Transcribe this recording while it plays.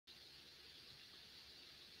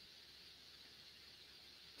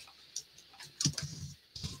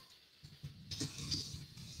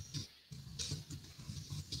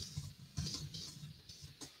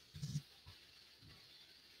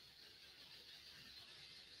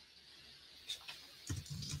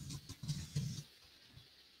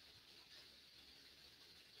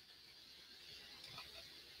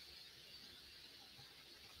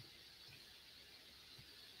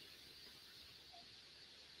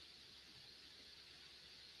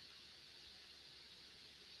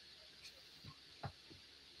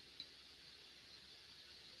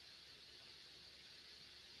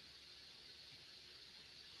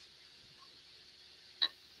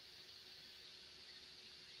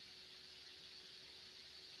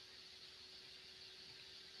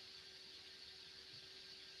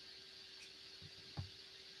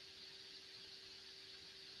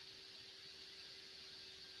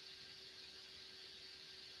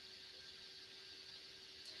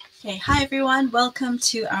Okay, hi everyone, welcome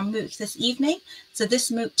to our MOOC this evening. So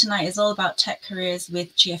this MOOC tonight is all about tech careers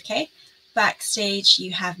with GFK. Backstage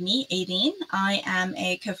you have me, Aileen. I am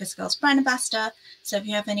a Code First Girls brand ambassador, so if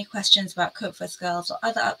you have any questions about Code First Girls or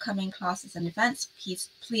other upcoming classes and events,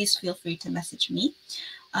 please feel free to message me.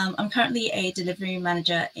 I'm currently a delivery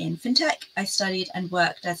manager in fintech. I studied and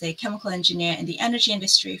worked as a chemical engineer in the energy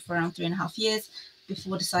industry for around 3.5 years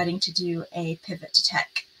before deciding to do a pivot to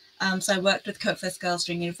tech. So I worked with Code First Girls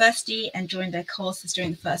during university and joined their courses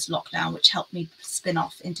during the first lockdown, which helped me spin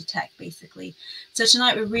off into tech, basically. So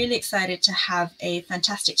tonight we're really excited to have a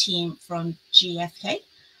fantastic team from GFK.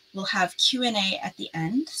 We'll have Q&A at the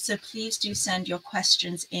end, so please do send your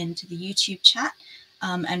questions into the YouTube chat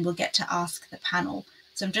and we'll get to ask the panel.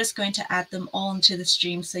 So I'm just going to add them all into the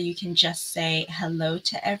stream so you can just say hello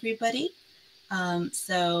to everybody.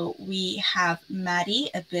 So we have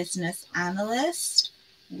Maddie, a business analyst.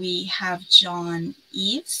 We have John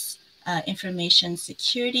Eves, information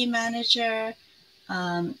security manager.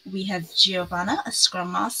 We have Giovanna, a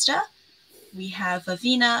scrum master. We have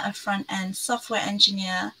Avina, a front-end software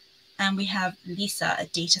engineer. And we have Lisa, a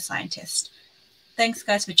data scientist. Thanks,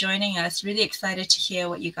 guys, for joining us. Really excited to hear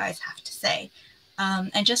what you guys have to say.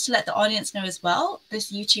 And just to let the audience know as well, this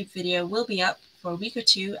YouTube video will be up for a week or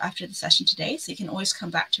two after the session today, so you can always come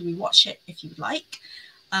back to rewatch it if you would like.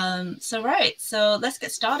 So let's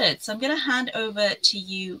get started. So I'm going to hand over to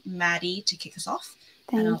you, Maddie, to kick us off.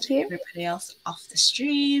 Thank and I'll you. take everybody else off the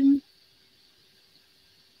stream.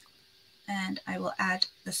 And I will add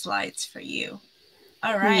the slides for you.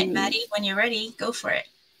 All right, Maddie, when you're ready, go for it.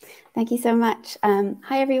 Thank you so much.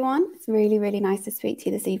 Hi, everyone. It's really, really nice to speak to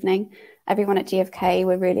you this evening. Everyone at GFK,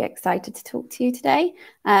 we're really excited to talk to you today.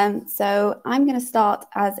 So I'm going to start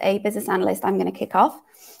as a business analyst. I'm going to kick off.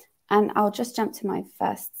 And I'll just jump to my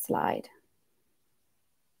first slide.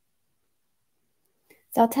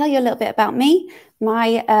 So I'll tell you a little bit about me.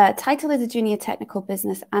 My title is a junior technical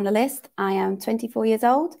business analyst. I am 24 years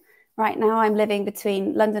old. Right now I'm living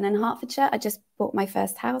between London and Hertfordshire. I just bought my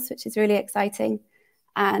first house, which is really exciting.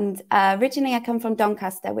 And originally I come from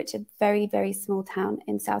Doncaster, which is a very, very small town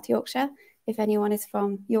in South Yorkshire. If anyone is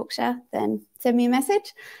from Yorkshire, then send me a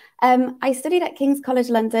message. I studied at King's College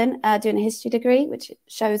London doing a history degree, which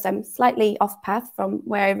shows I'm slightly off path from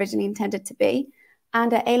where I originally intended to be.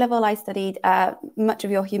 And at A-level, I studied much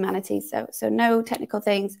of your humanities. So no technical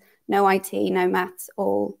things, no IT, no maths,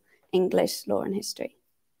 all English, law and history.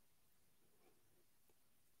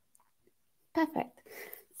 Perfect.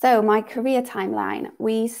 So my career timeline,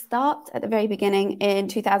 we start at the very beginning in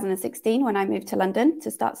 2016 when I moved to London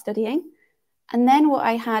to start studying. And then what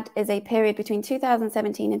I had is a period between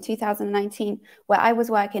 2017 and 2019 where I was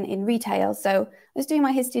working in retail. So I was doing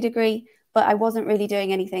my history degree, but I wasn't really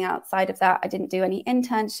doing anything outside of that. I didn't do any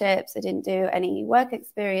internships. I didn't do any work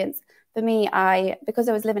experience. For me, because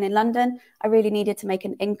I was living in London, I really needed to make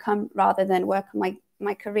an income rather than work on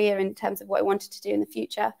my career in terms of what I wanted to do in the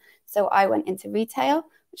future. So I went into retail,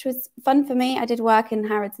 which was fun for me. I did work in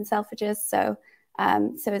Harrods and Selfridges. So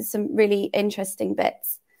it's some really interesting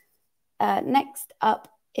bits. Next up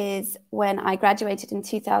is when I graduated in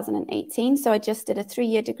 2018. So I just did a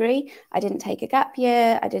 3-year degree. I didn't take a gap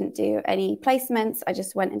year. I didn't do any placements. I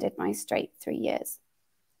just went and did my straight 3 years.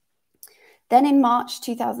 Then in March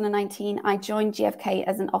 2019, I joined GFK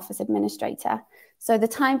as an office administrator. So the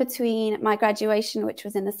time between my graduation, which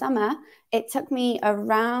was in the summer, it took me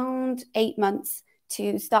around 8 months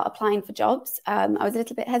to start applying for jobs. I was a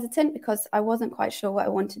little bit hesitant because I wasn't quite sure what I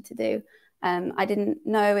wanted to do. I didn't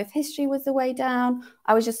know if history was the way down.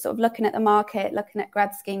 I was just sort of looking at the market, looking at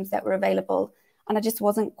grad schemes that were available. And I just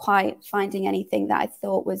wasn't quite finding anything that I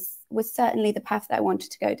thought was certainly the path that I wanted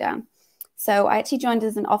to go down. So I actually joined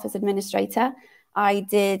as an office administrator. I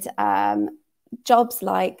did jobs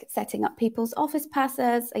like setting up people's office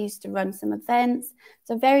passes. I used to run some events. It's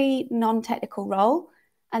a very non-technical role.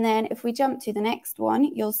 And then if we jump to the next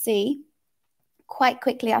one, you'll see quite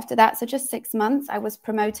quickly after that, so just 6 months, I was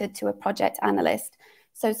promoted to a project analyst.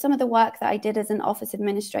 So some of the work that I did as an office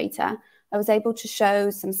administrator, I was able to show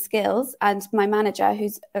some skills, and my manager,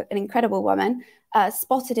 who's an incredible woman,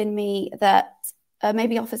 spotted in me that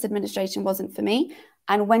maybe office administration wasn't for me.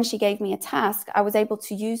 And when she gave me a task, I was able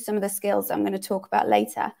to use some of the skills that I'm going to talk about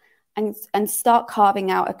later and start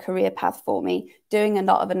carving out a career path for me, doing a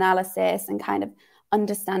lot of analysis and kind of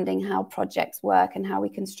understanding how projects work and how we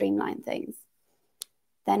can streamline things.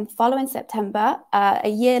 Then following September, a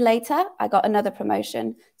year later, I got another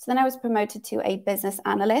promotion. So then I was promoted to a business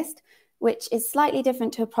analyst, which is slightly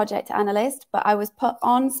different to a project analyst, but I was put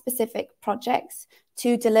on specific projects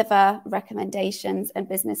to deliver recommendations and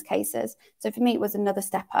business cases. So for me, it was another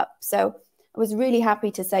step up. So I was really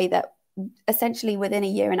happy to say that essentially within a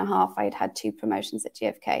year and a half, I had had 2 promotions at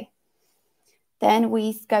GFK. Then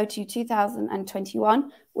we go to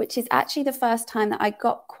 2021, which is actually the first time that I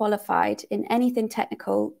got qualified in anything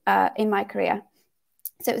technical in my career.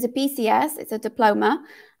 So it was a BCS, it's a diploma,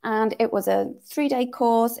 and it was a 3-day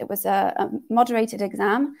course. It was a moderated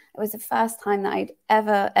exam. It was the first time that I'd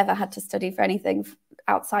ever had to study for anything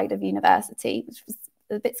outside of university, which was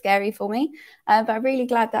a bit scary for me, but I'm really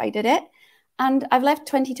glad that I did it. And I've left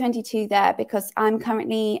 2022 there because I'm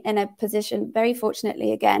currently in a position, very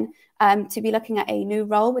fortunately again, to be looking at a new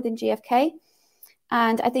role within GFK.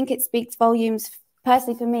 And I think it speaks volumes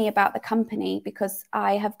personally for me about the company, because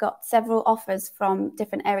I have got several offers from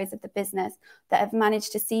different areas of the business that have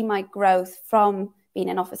managed to see my growth from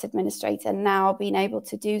being an office administrator, now being able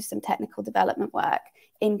to do some technical development work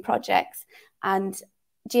in projects. And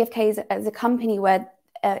GFK is a company where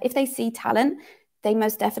if they see talent, they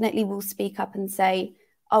most definitely will speak up and say,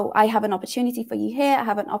 oh, I have an opportunity for you here. I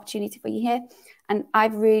have an opportunity for you here. And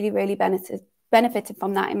I've really benefited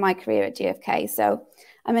from that in my career at GFK. So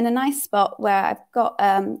I'm in a nice spot where I've got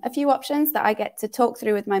a few options that I get to talk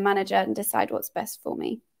through with my manager and decide what's best for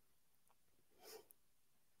me.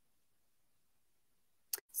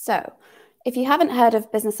 So if you haven't heard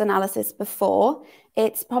of business analysis before,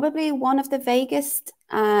 it's probably one of the vaguest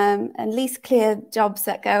and least clear jobs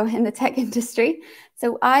that go in the tech industry.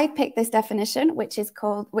 So I picked this definition, which is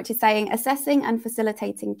saying assessing and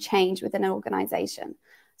facilitating change within an organization.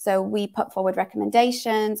 So we put forward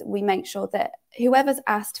recommendations. We make sure that whoever's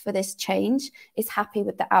asked for this change is happy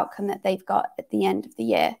with the outcome that they've got at the end of the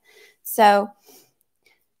year. So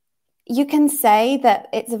you can say that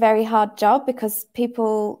it's a very hard job because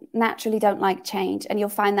people naturally don't like change. And you'll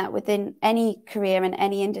find that within any career in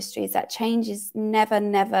any industry is that change is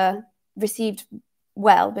never received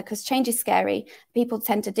well, because change is scary. People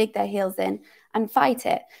tend to dig their heels in and fight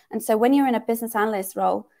it. And so when you're in a business analyst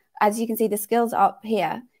role, as you can see, the skills are up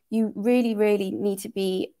here. You really need to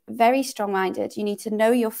be very strong-minded. You need to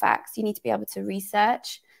know your facts. You need to be able to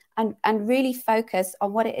research and really focus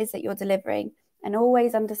on what it is that you're delivering, and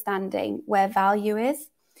always understanding where value is.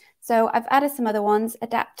 So I've added some other ones.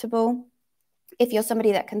 Adaptable. If you're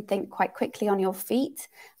somebody that can think quite quickly on your feet,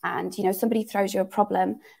 and somebody throws you a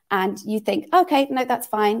problem and you think, okay, no, that's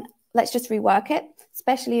fine, let's just rework it.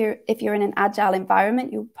 Especially if you're in an agile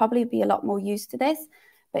environment, you'll probably be a lot more used to this.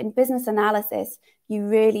 But in business analysis, you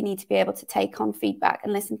really need to be able to take on feedback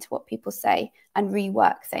and listen to what people say and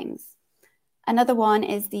rework things. Another one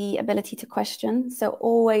is the ability to question. So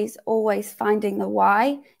always finding the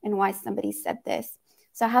why and why somebody said this.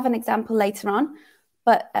 So I have an example later on,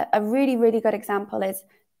 but a really good example is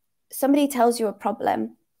somebody tells you a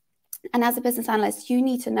problem. And as a business analyst, you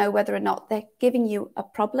need to know whether or not they're giving you a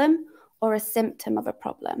problem or a symptom of a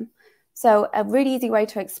problem. So a really easy way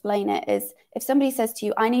to explain it is if somebody says to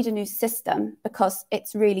you, I need a new system because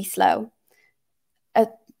it's really slow.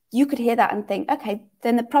 You could hear that and think, okay,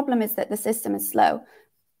 then the problem is that the system is slow.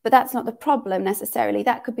 But that's not the problem necessarily.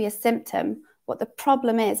 That could be a symptom. What the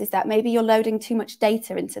problem is that maybe you're loading too much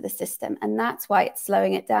data into the system, and that's why it's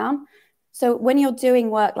slowing it down. So when you're doing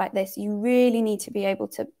work like this, you really need to be able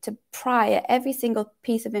to pry at every single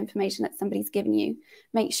piece of information that somebody's given you.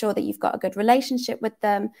 Make sure that you've got a good relationship with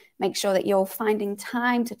them. Make sure that you're finding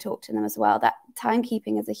time to talk to them as well. That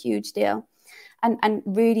timekeeping is a huge deal. And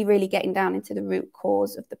really getting down into the root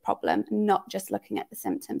cause of the problem, not just looking at the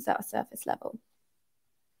symptoms at a surface level.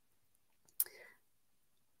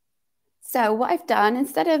 So what I've done,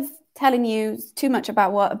 instead of telling you too much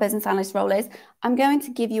about what a business analyst role is, I'm going to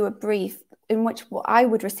give you a brief in which what I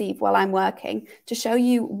would receive while I'm working to show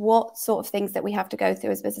you what sort of things that we have to go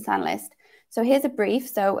through as business analysts. So here's a brief.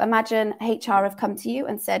 So imagine HR have come to you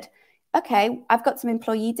and said, okay, I've got some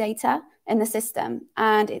employee data in the system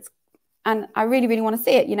and I really want to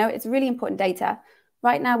see it. It's really important data.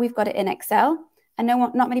 Right now, we've got it in Excel and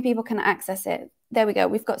not many people can access it. There we go.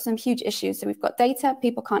 We've got some huge issues. So we've got data,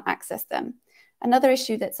 people can't access them. Another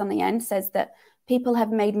issue that's on the end says that people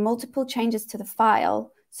have made multiple changes to the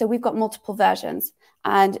file. So we've got multiple versions.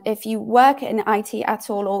 And if you work in IT at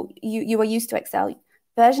all, or you are used to Excel,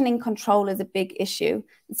 versioning control is a big issue.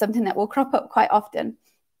 It's something that will crop up quite often.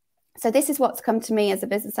 So this is what's come to me as a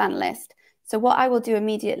business analyst. So what I will do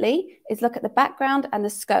immediately is look at the background and the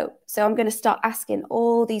scope. So I'm going to start asking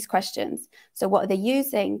all these questions. So what are they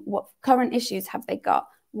using? What current issues have they got?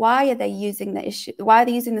 Why are they using the issue? Why are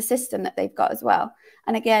they using the system that they've got as well?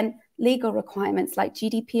 And again, legal requirements like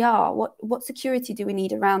GDPR. What security do we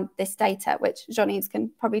need around this data, which Jean-Yves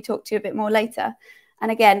can probably talk to you a bit more later.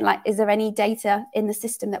 And again, is there any data in the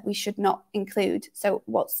system that we should not include? So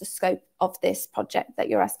what's the scope of this project that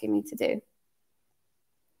you're asking me to do?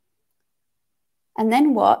 And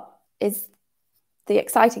then what is the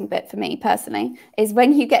exciting bit for me personally is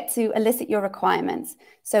when you get to elicit your requirements.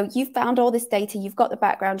 So you've found all this data, you've got the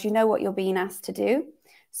background, you know what you're being asked to do.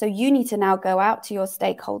 So you need to now go out to your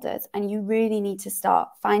stakeholders and you really need to start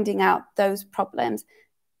finding out those problems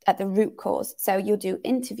at the root cause. So you'll do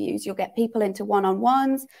interviews, you'll get people into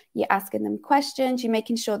one-on-ones, you're asking them questions, you're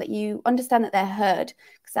making sure that you understand that they're heard,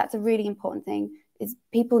 because that's a really important thing, is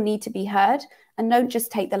people need to be heard. And don't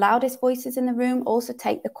just take the loudest voices in the room, also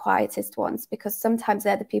take the quietest ones, because sometimes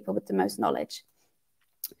they're the people with the most knowledge.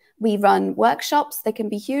 We run workshops, they can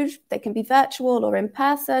be huge, they can be virtual or in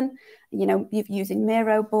person, you know, you're using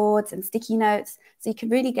Miro boards and sticky notes, so you can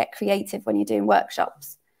really get creative when you're doing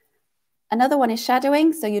workshops. Another one is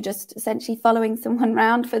shadowing. So you're just essentially following someone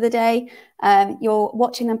around for the day. You're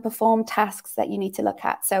watching them perform tasks that you need to look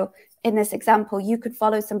at. So in this example, you could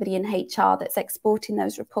follow somebody in HR that's exporting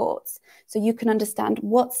those reports. So you can understand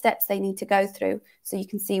what steps they need to go through so you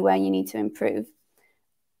can see where you need to improve.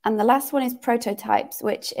 And the last one is prototypes,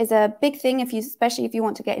 which is a big thing, especially if you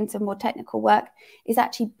want to get into more technical work, is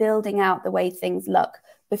actually building out the way things look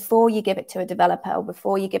before you give it to a developer or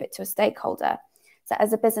before you give it to a stakeholder. So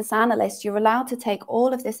as a business analyst, you're allowed to take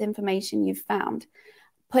all of this information you've found,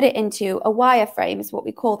 put it into a wireframe is what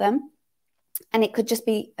we call them. And it could just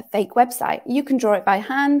be a fake website. You can draw it by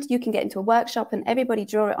hand. You can get into a workshop and everybody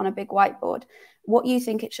draw it on a big whiteboard, what you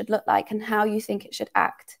think it should look like and how you think it should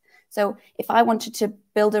act. So if I wanted to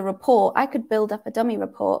build a report, I could build up a dummy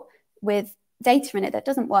report with data in it that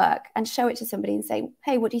doesn't work and show it to somebody and say,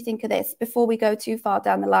 hey, what do you think of this? Before we go too far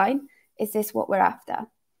down the line, is this what we're after?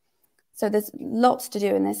 So there's lots to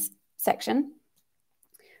do in this section.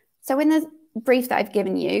 So in the brief that I've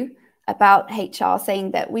given you about HR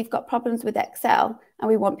saying that we've got problems with Excel and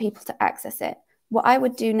we want people to access it, what I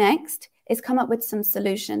would do next is come up with some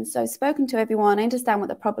solutions. So I've spoken to everyone, I understand what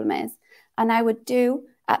the problem is. And I would do,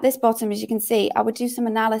 at this bottom, as you can see, I would do some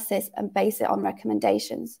analysis and base it on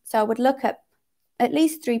recommendations. So I would look at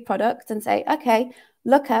least 3 products and say, okay,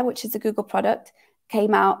 Looker, which is a Google product,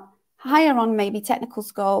 came out higher on maybe technical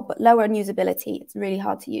score, but lower on usability. It's really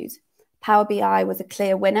hard to use. Power BI was a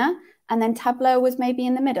clear winner, and then Tableau was maybe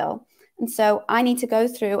in the middle. And so I need to go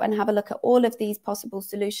through and have a look at all of these possible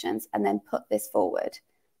solutions and then put this forward.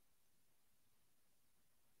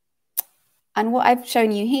 And what I've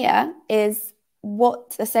shown you here is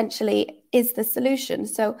what essentially is the solution.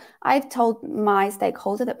 So I've told my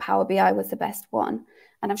stakeholder that Power BI was the best one.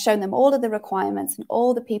 And I've shown them all of the requirements and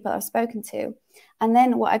all the people I've spoken to. And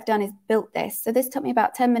then what I've done is built this. So this took me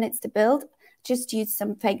about 10 minutes to build, just used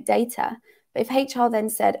some fake data. But if HR then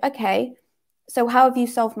said, okay, so how have you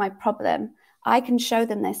solved my problem? I can show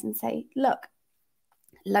them this and say, look,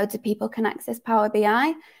 loads of people can access Power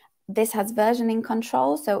BI. This has versioning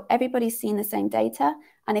control. So everybody's seen the same data.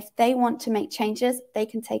 And if they want to make changes, they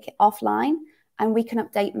can take it offline and we can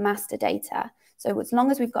update master data. So as long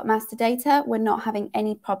as we've got master data, we're not having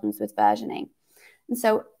any problems with versioning. And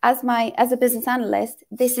so as a business analyst,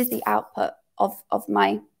 this is the output of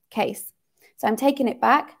my case. So I'm taking it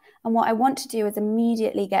back. And what I want to do is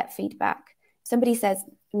immediately get feedback. Somebody says,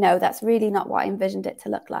 no, that's really not what I envisioned it to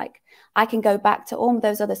look like. I can go back to all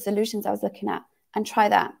those other solutions I was looking at and try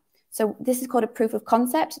that. So this is called a proof of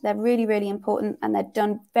concept. They're really, really important and they're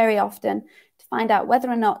done very often to find out whether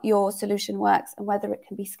or not your solution works and whether it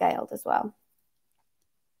can be scaled as well.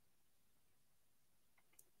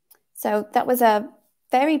 So that was a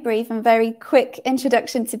very brief and very quick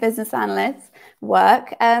introduction to business analyst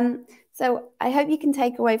work. So I hope you can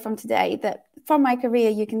take away from today that from my career,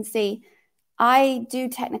 you can see I do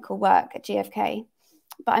technical work at GFK,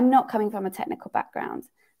 but I'm not coming from a technical background.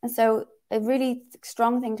 And so a really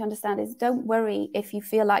strong thing to understand is don't worry if you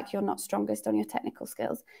feel like you're not strongest on your technical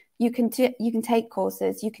skills. You can take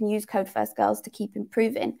courses, you can use Code First Girls to keep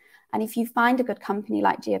improving. And if you find a good company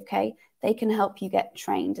like GFK, they can help you get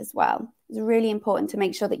trained as well. It's really important to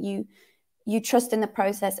make sure that you trust in the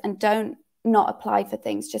process and don't not apply for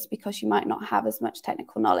things just because you might not have as much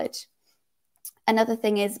technical knowledge. Another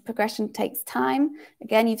thing is progression takes time.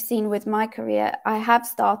 Again, you've seen with my career, I have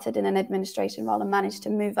started in an administration role and managed to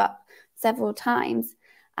move up several times.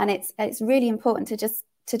 And it's really important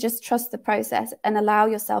to just trust the process and allow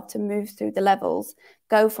yourself to move through the levels,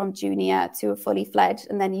 go from junior to a fully fledged,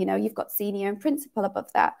 and then, you know, you've got senior and principal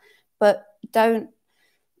above that. But don't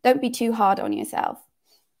be too hard on yourself.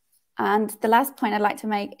 And the last point I'd like to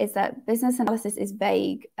make is that business analysis is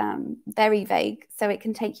vague, very vague. So it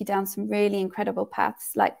can take you down some really incredible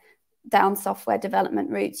paths, like down software development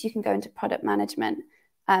routes. You can go into product management.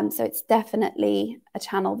 So it's definitely a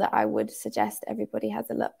channel that I would suggest everybody has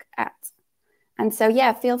a look at. And so,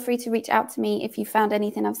 yeah, feel free to reach out to me if you found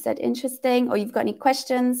anything I've said interesting or you've got any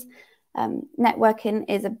questions. Networking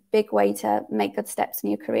is a big way to make good steps in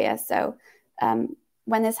your career. So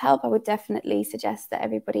when there's help, I would definitely suggest that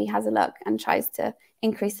everybody has a look and tries to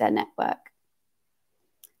increase their network.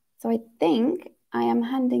 So I think I am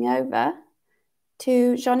handing over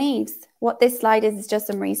to Jean-Yves. What this slide is just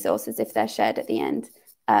some resources if they're shared at the end,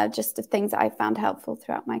 just of things that I found helpful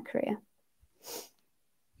throughout my career.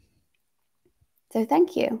 So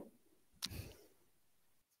thank you.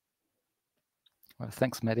 Well,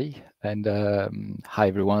 thanks, Maddie. And hi,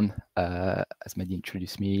 everyone. As Maddie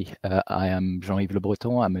introduced me, I am Jean-Yves Le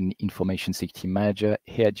Breton. I'm an information security manager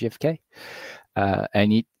here at GFK.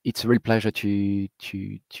 And it's a real pleasure to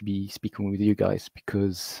be speaking with you guys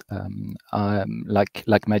because I'm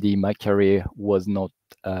like Maddie, my career was not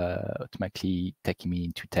automatically taking me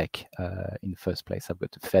into tech in the first place. I've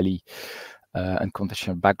got a fairly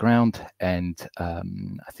unconventional background, and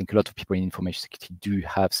I think a lot of people in information security do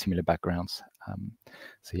have similar backgrounds.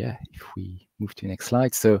 So yeah, if we move to the next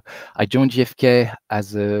slide. So I joined GFK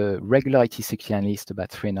as a regular IT security analyst about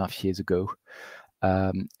 3.5 years ago.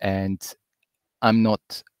 And I'm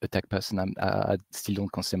not a tech person. I still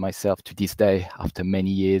don't consider myself to this day, after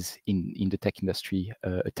many years in the tech industry,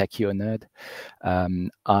 a techie or nerd.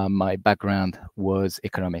 My background was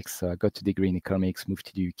economics. So I got a degree in economics, moved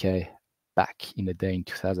to the UK back in the day in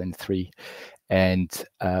 2003. And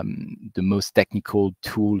the most technical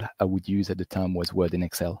tool I would use at the time was Word and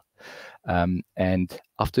Excel. And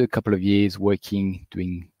after a couple of years working,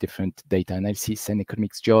 doing different data analysis and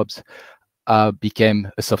economics jobs, became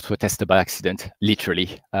a software tester by accident,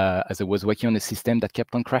 literally, as I was working on a system that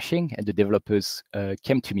kept on crashing, and the developers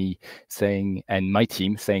came to me saying, and my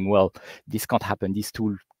team saying, well, this can't happen. This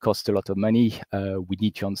tool costs a lot of money. We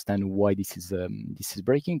need to understand why this is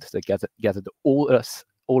breaking. So they gathered all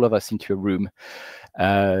of us into a room,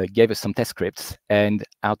 gave us some test scripts, and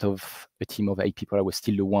out of a team of 8 people, I was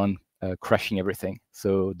still the one crashing everything.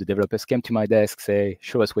 So the developers came to my desk, say,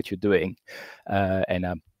 show us what you're doing. And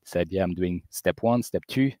I said, yeah, I'm doing step 1, step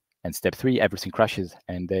 2, and step 3, everything crashes.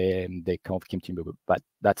 And they kind of came to me, but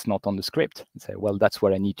that's not on the script. And say, well, that's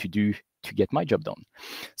what I need to do to get my job done.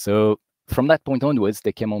 So from that point onwards,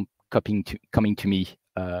 they came on coming to me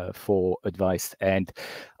for advice. And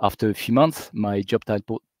after a few months, my job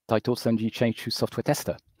title suddenly changed to software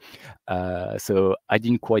tester. So I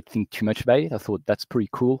didn't quite think too much about it. I thought, that's pretty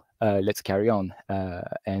cool. Let's carry on.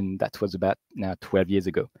 And that was about now 12 years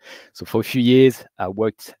ago. So for a few years, I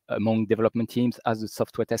worked among development teams as a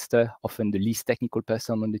software tester, often the least technical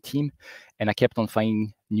person on the team. And I kept on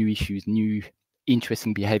finding new issues, new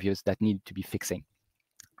interesting behaviors that needed to be fixing.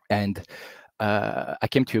 And I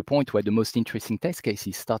came to a point where the most interesting test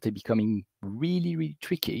cases started becoming really, really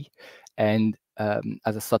tricky. And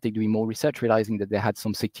as I started doing more research, realizing that they had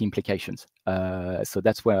some security implications. So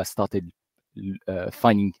that's where I started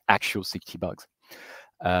finding actual security bugs.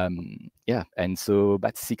 Yeah, and so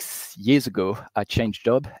about 6 years ago, I changed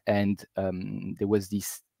job, and there was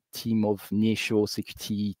this team of nearshore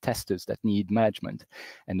security testers that need management.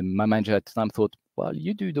 And my manager at the time thought, well,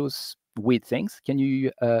 you do those weird things. Can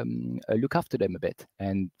you look after them a bit?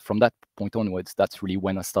 And from that point onwards, that's really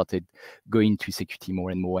when I started going to security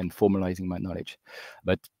more and more and formalizing my knowledge.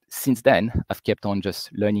 But since then, I've kept on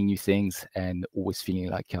just learning new things and always feeling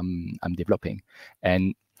like I'm developing.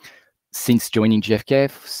 And since joining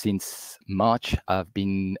GFK, since March, I've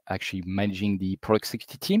been actually managing the product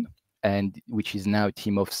security team, and which is now a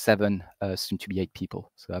team of 7, soon to be 8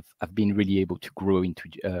 people. So I've been really able to grow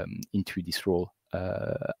into this role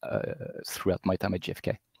throughout my time at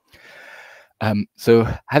GFK. So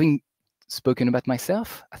having spoken about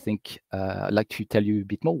myself, I think I'd like to tell you a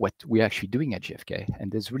bit more what we're actually doing at GFK.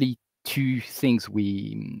 And there's really 2 things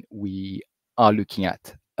we are looking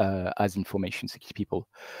at as information security people.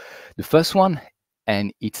 The first one,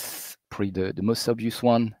 and it's probably the most obvious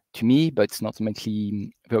one to me, but it's not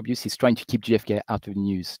mentally very obvious, is trying to keep GFK out of the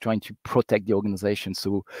news, trying to protect the organization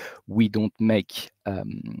so we don't make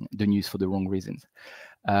the news for the wrong reasons.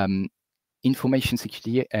 Information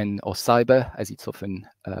security or cyber, as it's often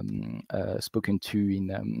spoken to in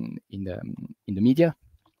the media,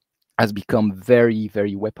 has become very,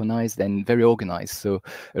 very weaponized and very organized. So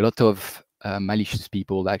a lot of malicious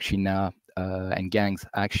people actually now and gangs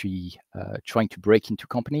actually trying to break into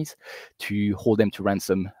companies to hold them to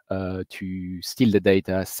ransom, to steal the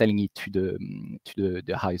data, selling it to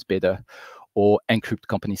the highest bidder, or encrypt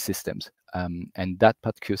company systems. And that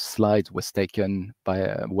particular slide was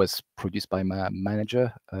produced by my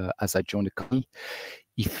manager as I joined the company.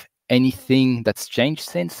 If anything that's changed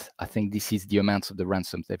since, I think this is the amounts of the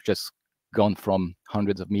ransoms. They've just gone from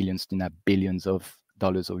hundreds of millions to now billions of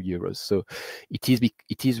dollars or euros. So it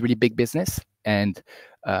is really big business, and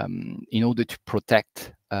in order to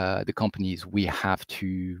protect the companies, we have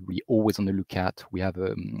to be always on the lookout. We have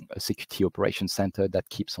a security operations center that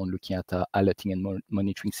keeps on looking at alerting and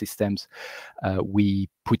monitoring systems. We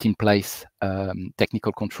put in place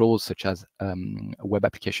technical controls such as web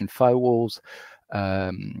application firewalls,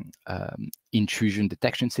 intrusion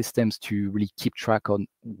detection systems to really keep track on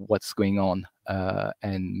what's going on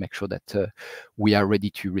and make sure that we are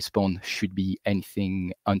ready to respond should be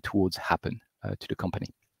anything untoward happen to the company.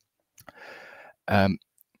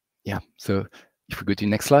 Yeah, so if we go to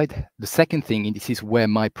the next slide, the second thing, and this is where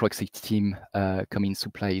my product safety team come into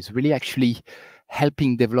play, is really actually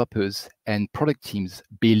helping developers and product teams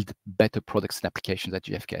build better products and applications at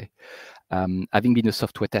GFK. Having been a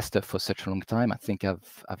software tester for such a long time, I think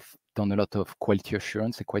I've done a lot of quality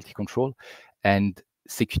assurance and quality control, and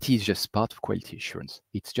security is just part of quality assurance.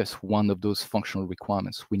 It's just one of those functional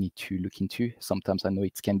requirements we need to look into. Sometimes I know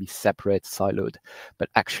it can be separate, siloed, but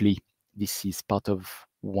actually this is part of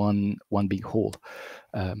one big whole.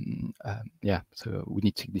 Yeah, so we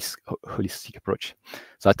need to take this holistic approach.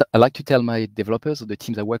 So I like to tell my developers or the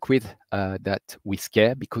teams I work with that we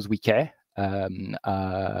scare because we care.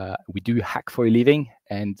 We do hack for a living,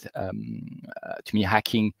 and to me,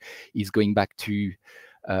 hacking is going back to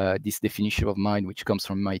this definition of mine, which comes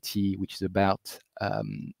from MIT, which is about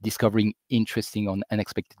discovering interesting or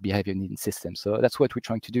unexpected behavior in systems. So that's what we're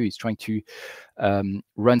trying to do, is trying to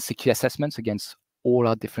run security assessments against all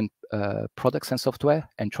our different products and software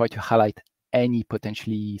and try to highlight any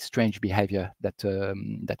potentially strange behavior that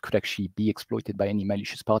that could actually be exploited by any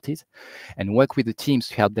malicious parties, and work with the teams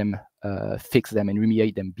to help them fix them and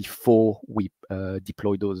remediate them before we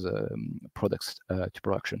deploy those products to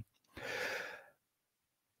production.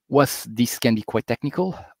 Whilst this can be quite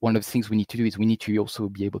technical, one of the things we need to do is we need to also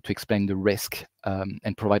be able to explain the risk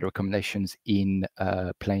and provide recommendations in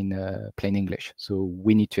plain English. So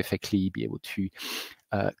we need to effectively be able to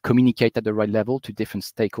communicate at the right level to different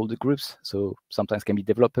stakeholder groups. So sometimes it can be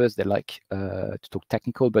developers, they like to talk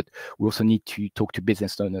technical, but we also need to talk to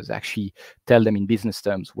business owners, actually tell them in business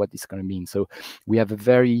terms what this is going to mean. So we have a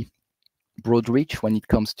very broad reach when it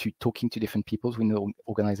comes to talking to different people within the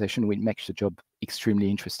organization, which makes the job extremely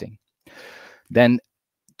interesting. Then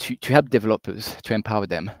to help developers, to empower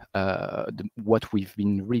them, what we've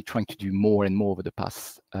been really trying to do more and more over the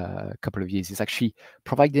past couple of years is actually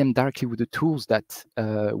provide them directly with the tools that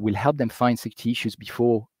will help them find security issues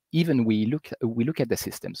before even we look at the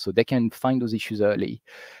system, so they can find those issues early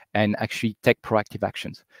and actually take proactive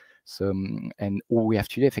actions. So and all we have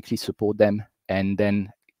to do effectively support them. And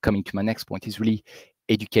then coming to my next point is really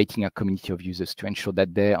educating our community of users to ensure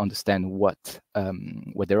that they understand what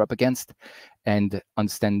they're up against and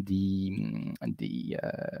understand the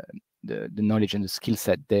knowledge and the skill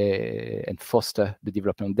set and foster the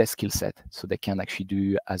development of their skill set so they can actually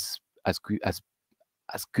do as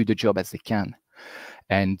good a job as they can.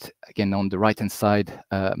 And again, on the right hand side,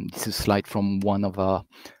 this is a slide from one of our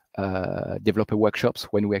developer workshops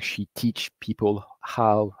when we actually teach people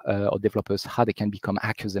how or developers how they can become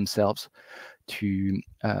hackers themselves to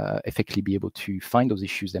effectively be able to find those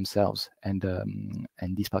issues themselves. And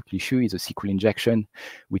this particular issue is a SQL injection,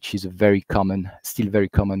 which is a still very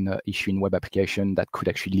common issue in web application that could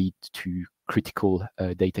actually lead to critical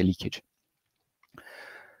data leakage.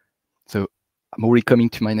 So I'm already coming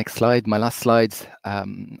to my next slide, my last slides. I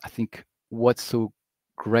think what's so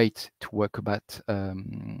great to work about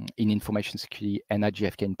in information security and at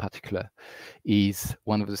GFK in particular is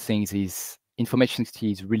one of the things is information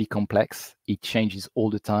security is really complex. It changes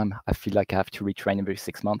all the time. I feel like I have to retrain every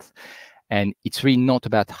 6 months. And it's really not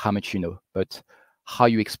about how much you know, but how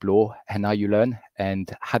you explore and how you learn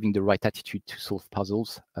and having the right attitude to solve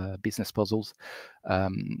puzzles, business puzzles.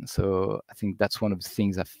 So I think that's one of the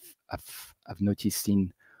things I've noticed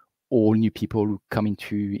in all new people who come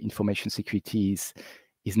into information security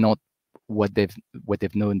is not what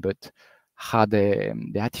they've known, but how the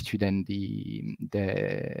attitude and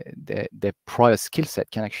their prior skill set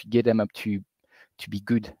can actually get them up to be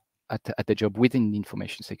good at the job within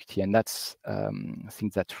information security. And that's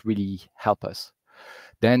things that really help us.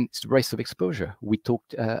 Then it's the race of exposure. We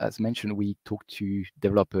talked, as mentioned, we talked to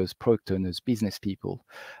developers, product owners, business people.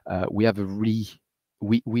 We are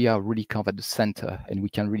really kind of at the center, and we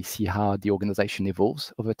can really see how the organization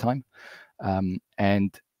evolves over time.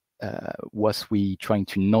 And whilst we trying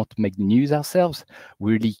to not make the news ourselves,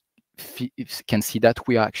 we really can see that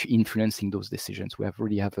we are actually influencing those decisions. We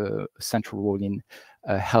really have a central role in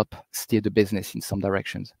help steer the business in some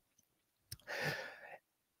directions.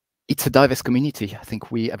 it's a diverse community. I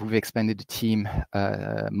think we've expanded the team,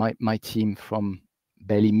 my team, from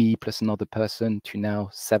barely me plus another person to now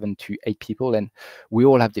 7 to 8 people, and we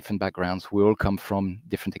all have different backgrounds. We all come from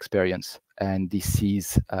different experience, and this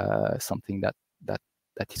is something that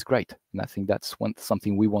is great. And I think that's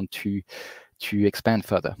something we want to expand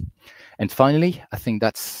further. And finally, I think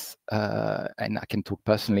that's, and I can talk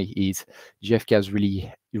personally, is GFK has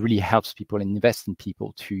really helps people and invest in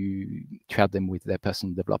people to help them with their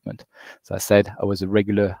personal development. So I said I was a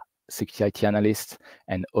regular security IT analyst,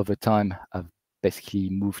 and over time I've basically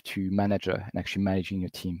moved to manager and actually managing a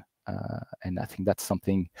team. And I think that's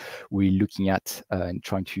something we're looking at and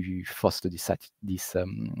trying to foster this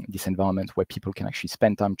environment where people can actually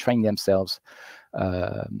spend time training themselves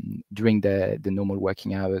during the normal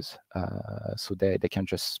working hours, so they can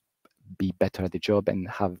just be better at the job and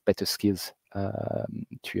have better skills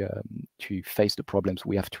to face the problems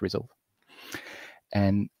we have to resolve.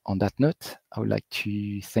 And on that note, I would like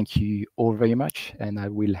to thank you all very much, and I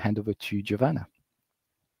will hand over to Giovanna.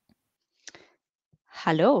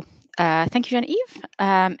 Hello. Thank you, Jean-Yves.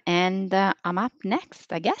 And I'm up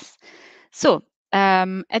next, I guess. So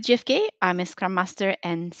at GFK, I'm a Scrum Master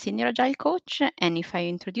and Senior Agile Coach. And if I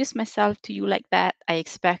introduce myself to you like that, I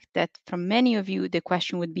expect that from many of you, the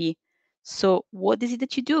question would be, so what is it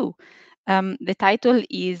that you do? The title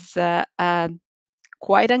is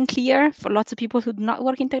quite unclear for lots of people who do not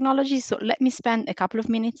work in technology. So let me spend a couple of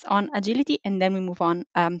minutes on agility, and then we move on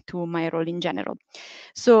to my role in general.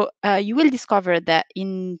 So you will discover that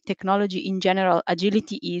in technology in general,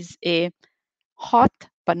 agility is a hot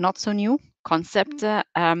but not so new concept,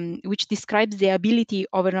 which describes the ability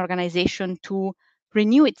of an organization to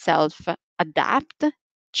renew itself, adapt,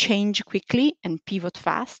 change quickly and pivot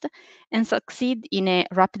fast, and succeed in a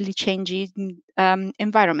rapidly changing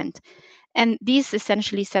environment. And this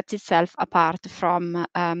essentially sets itself apart from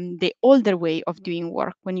the older way of doing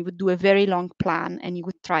work, when you would do a very long plan and you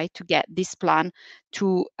would try to get this plan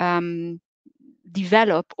to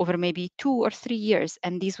develop over maybe 2 or 3 years,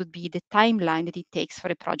 and this would be the timeline that it takes for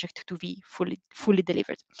a project to be fully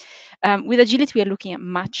delivered. With agility, we are looking at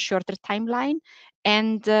much shorter timeline,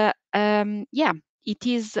 and yeah, it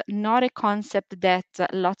is not a concept that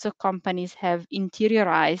lots of companies have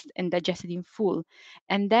interiorized and digested in full.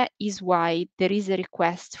 And that is why there is a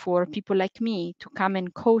request for people like me to come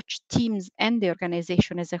and coach teams and the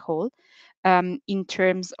organization as a whole, in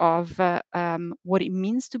terms of what it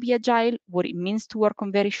means to be agile, what it means to work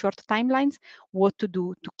on very short timelines, what to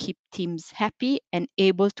do to keep teams happy and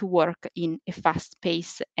able to work in a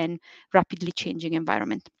fast-paced and rapidly changing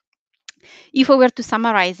environment. If I were to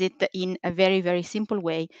summarize it in a very, very simple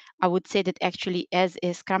way, I would say that actually, as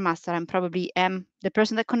a Scrum Master, I'm probably the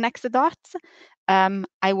person that connects the dots.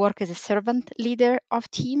 I work as a servant leader of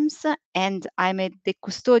teams, and I'm the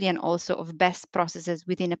custodian also of best processes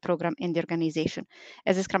within a program and the organization.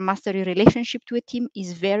 As a Scrum Master, your relationship to a team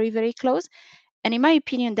is very, very close. And in my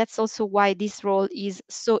opinion, that's also why this role is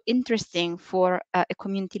so interesting for a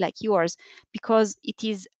community like yours, because it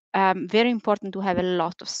is very important to have a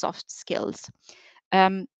lot of soft skills.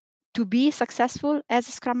 To be successful as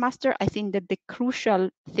a Scrum Master, I think that the crucial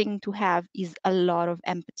thing to have is a lot of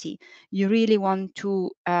empathy. You really want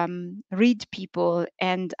to read people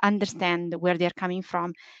and understand where they're coming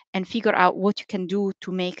from and figure out what you can do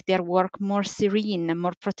to make their work more serene,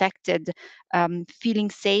 more protected, feeling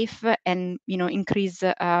safe, and increase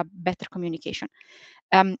better communication.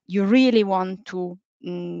 You really want to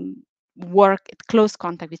work at close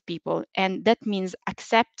contact with people, and that means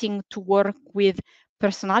accepting to work with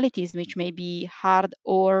personalities which may be hard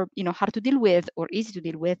or hard to deal with or easy to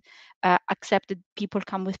deal with. Accept that people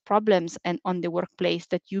come with problems and on the workplace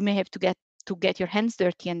that you may have to get your hands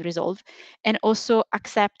dirty and resolve, and also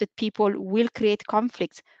accept that people will create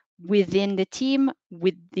conflicts within the team,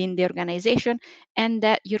 within the organization, and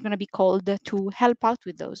that you're going to be called to help out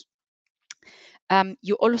with those.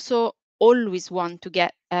 You also always want to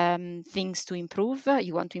get things to improve.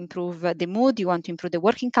 You want to improve the mood, you want to improve the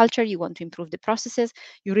working culture, you want to improve the processes.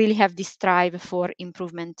 You really have this drive for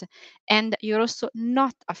improvement. And you're also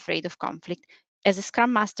not afraid of conflict. As a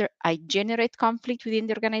Scrum Master, I generate conflict within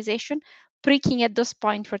the organization, pricking at those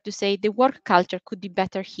points where to say the work culture could be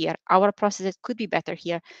better here, our processes could be better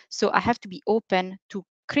here. So I have to be open to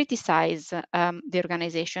criticize the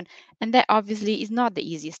organization, and that obviously is not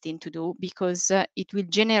the easiest thing to do, because it will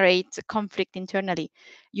generate conflict internally.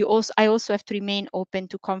 I also have to remain open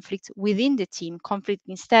to conflicts within the team. Conflict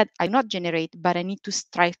instead I not generate, but I need to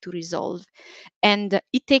strive to resolve. And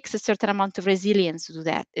it takes a certain amount of resilience to do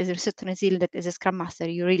that. There's a certain resilience that as a Scrum Master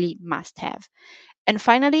you really must have. And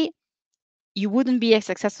finally, you wouldn't be a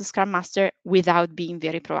successful Scrum Master without being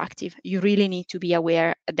very proactive. You really need to be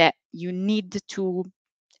aware that you need to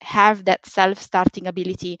have that self-starting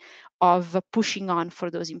ability of pushing on for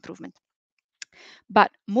those improvements.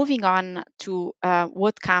 But moving on to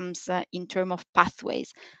what comes in terms of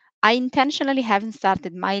pathways, I intentionally haven't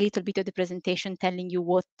started my little bit of the presentation telling you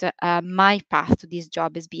what my path to this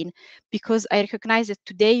job has been, because I recognize that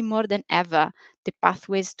today more than ever, the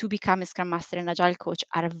pathways to become a Scrum Master and Agile coach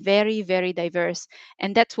are very, very diverse.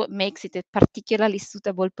 And that's what makes it a particularly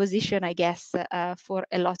suitable position, I guess, for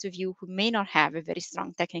a lot of you who may not have a very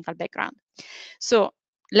strong technical background. So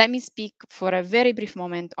let me speak for a very brief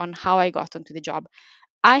moment on how I got onto the job.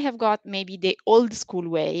 I have got maybe the old school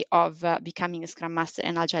way of becoming a Scrum Master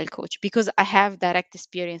and Agile coach, because I have direct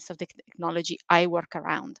experience of the technology I work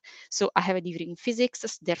around. So I have a degree in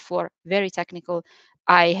physics, therefore very technical.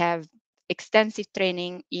 I have extensive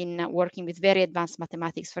training in working with very advanced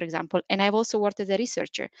mathematics, for example, and I've also worked as a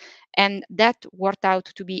researcher. And that worked out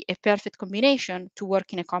to be a perfect combination to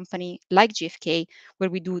work in a company like GFK, where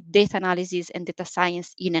we do data analysis and data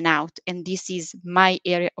science in and out. And this is my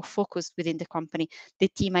area of focus within the company. The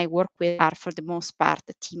team I work with are, for the most part,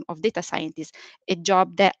 a team of data scientists, a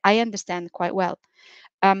job that I understand quite well.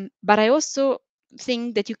 But I also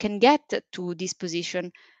think that you can get to this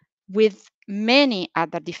position with many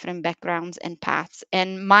other different backgrounds and paths.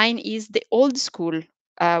 And mine is the old school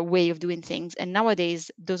way of doing things. And nowadays,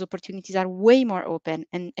 those opportunities are way more open.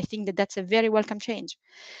 And I think that that's a very welcome change.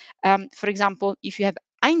 For example, if you have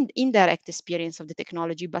indirect experience of the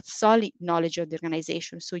technology, but solid knowledge of the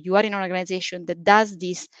organization. So you are in an organization that does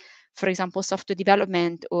this, for example, software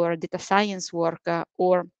development or data science work,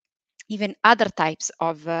 or even other types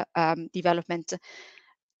of development,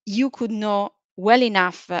 you could know well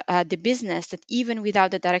enough the business that even without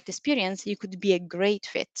the direct experience, you could be a great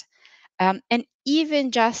fit. And even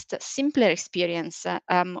just simpler experience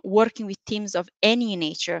working with teams of any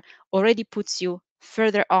nature already puts you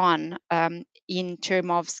further on in terms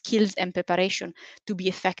of skills and preparation to be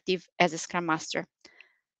effective as a Scrum Master.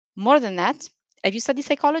 More than that, have you studied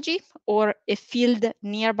psychology or a field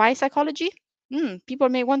nearby psychology? People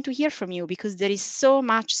may want to hear from you, because there is so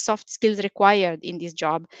much soft skills required in this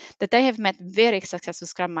job that I have met very successful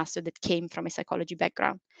Scrum Master that came from a psychology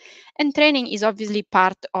background. And training is obviously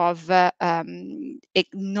part of a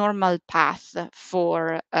normal path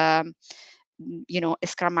for a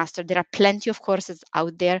Scrum Master. There are plenty of courses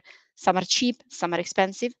out there. Some are cheap, some are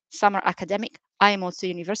expensive, some are academic. I am also a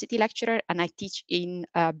university lecturer, and I teach in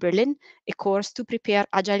Berlin a course to prepare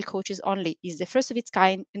Agile coaches only. It's the first of its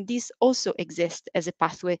kind, and this also exists as a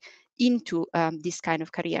pathway into this kind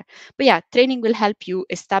of career. But yeah, training will help you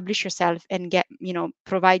establish yourself and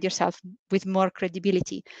provide yourself with more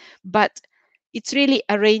credibility. But it's really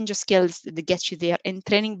a range of skills that gets you there, and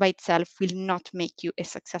training by itself will not make you a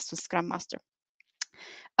successful Scrum Master.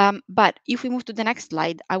 But if we move to the next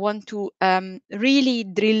slide, I want to really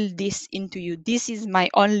drill this into you. This is my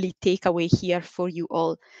only takeaway here for you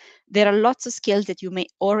all. There are lots of skills that you may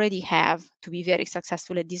already have to be very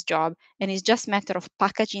successful at this job, and it's just a matter of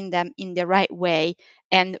packaging them in the right way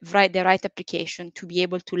and write the right application to be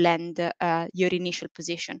able to land your initial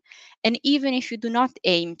position. And even if you do not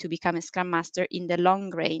aim to become a Scrum Master in the long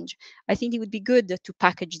range, I think it would be good to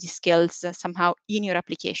package these skills somehow in your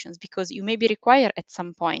applications, because you may be required at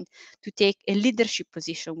some point to take a leadership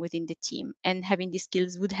position within the team, and having these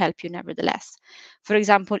skills would help you nevertheless. For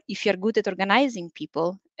example, if you're good at organizing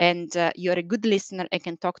people and you're a good listener and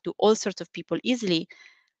can talk to all sorts of people easily,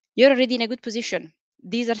 you're already in a good position.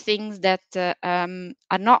 These are things that are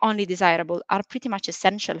not only desirable, are pretty much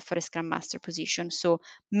essential for a Scrum Master position. So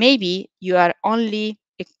maybe you are only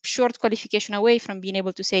a short qualification away from being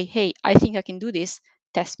able to say, hey, I think I can do this,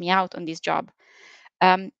 test me out on this job.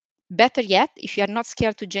 Better yet, if you are not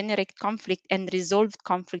scared to generate conflict and resolve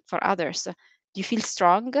conflict for others, you feel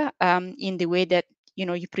strong in the way that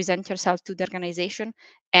you present yourself to the organization,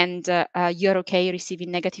 and you're okay receiving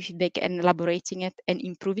negative feedback and elaborating it and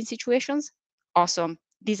improving situations. Awesome.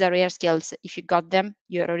 These are rare skills. If you got them,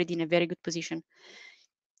 you're already in a very good position.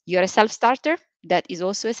 You're a self-starter. That is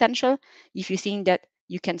also essential. If you think that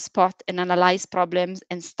you can spot and analyze problems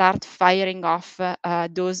and start firing off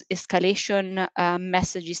those escalation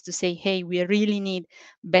messages to say, hey, we really need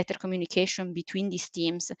better communication between these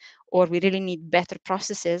teams, or we really need better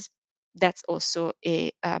processes, that's also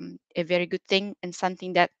a very good thing, and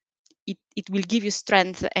something that it will give you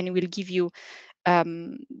strength, and it will give you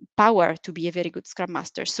power to be a very good Scrum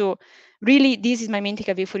Master. So really, this is my main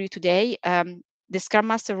takeaway for you today. the Scrum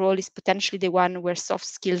Master role is potentially the one where soft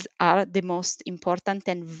skills are the most important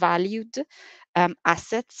and valued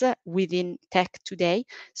assets within tech today.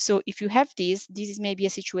 So if you have these, this is maybe a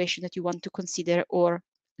situation that you want to consider or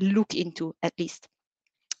look into at least.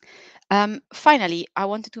 Finally, I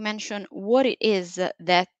wanted to mention what it is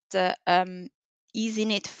that is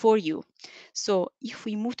in it for you. So if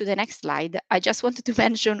we move to the next slide, I just wanted to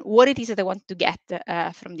mention what it is that I want to get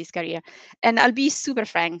from this career. And I'll be super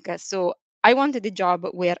frank. So I wanted a job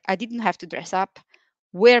where I didn't have to dress up,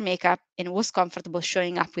 wear makeup, and was comfortable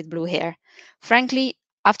showing up with blue hair. Frankly,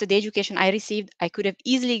 after the education I received, I could have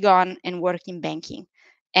easily gone and worked in banking.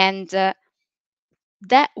 And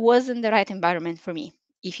that wasn't the right environment for me,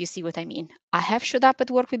 if you see what I mean. I have showed up at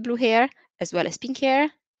work with blue hair, as well as pink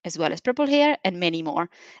hair, as well as purple hair, and many more.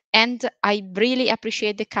 And I really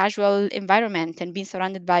appreciate the casual environment and being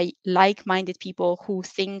surrounded by like-minded people who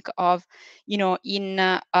think of, you know, in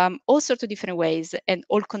all sorts of different ways and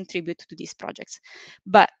all contribute to these projects.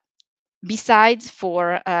 But besides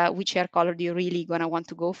for which hair color do you really gonna want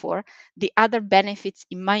to go for, the other benefits,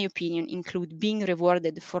 in my opinion, include being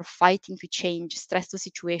rewarded for fighting to change stressful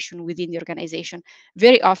situation within the organization.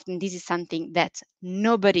 Very often, this is something that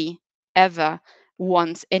nobody ever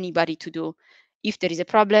wants anybody to do. If there is a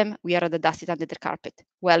problem, we are to dust it under the carpet.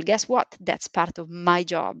 Well, guess what? That's part of my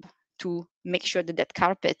job, to make sure that that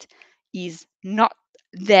carpet is not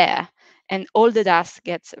there and all the dust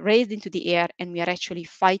gets raised into the air and we are actually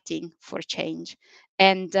fighting for change.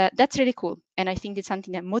 And that's really cool. And I think it's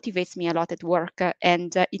something that motivates me a lot at work,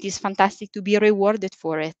 and it is fantastic to be rewarded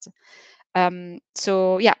for it.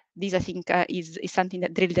 So yeah, this I think is something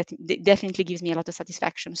that really definitely gives me a lot of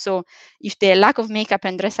satisfaction. So if the lack of makeup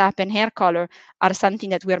and dress up and hair color are something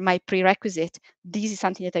that were my prerequisite, this is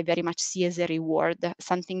something that I very much see as a reward,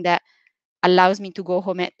 something that allows me to go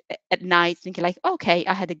home at night thinking like, okay,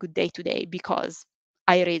 I had a good day today because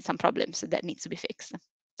I raised some problems that needs to be fixed.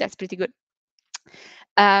 That's pretty good.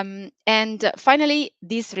 And finally,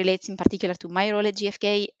 this relates in particular to my role at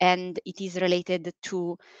GFK, and it is related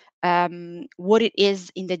to what it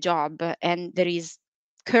is in the job. And there is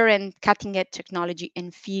current cutting edge technology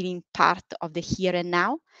and feeling part of the here and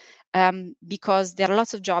now. Because there are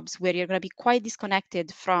lots of jobs where you're going to be quite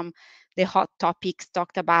disconnected from the hot topics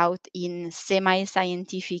talked about in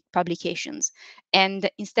semi-scientific publications. And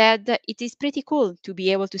instead, it is pretty cool to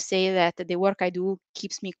be able to say that the work I do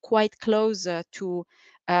keeps me quite close to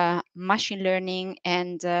machine learning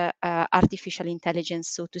and artificial intelligence,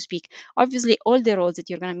 so to speak. Obviously, all the roles that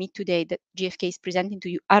you're going to meet today that GFK is presenting to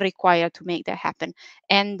you are required to make that happen.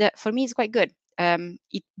 And for me, it's quite good.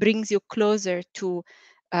 It brings you closer to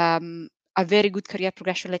a very good career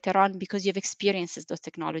progression later on because you've experienced those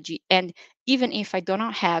technology. And even if I do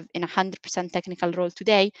not have a 100% technical role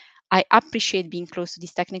today, I appreciate being close to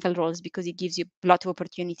these technical roles because it gives you a lot of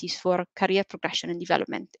opportunities for career progression and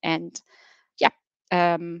development. And yeah,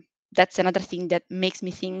 that's another thing that makes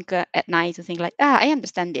me think at night to think like, I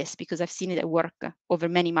understand this because I've seen it at work over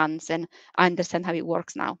many months and I understand how it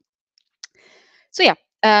works now. So yeah,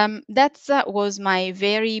 that was my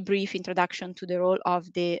very brief introduction to the role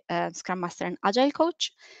of the Scrum Master and Agile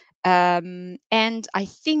Coach. And I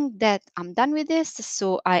think that I'm done with this.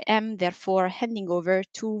 So I am therefore handing over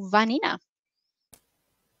to Vanina.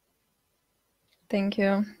 Thank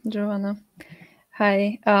you, Giovanna.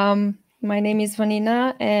 Hi, my name is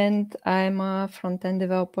Vanina and I'm a front-end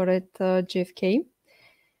developer at GFK.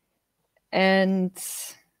 And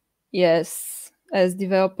yes, as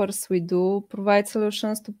developers, we do provide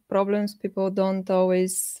solutions to problems people don't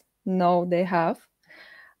always know they have.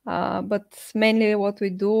 But mainly what we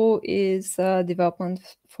do is development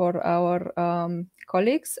for our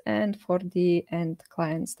colleagues and for the end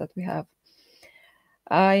clients that we have.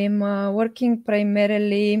 I'm working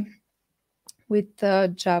primarily with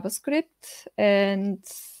JavaScript, and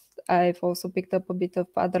I've also picked up a bit of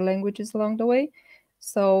other languages along the way.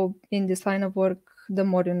 So in this line of work, the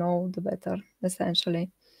more you know, the better, essentially.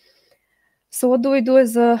 So what do we do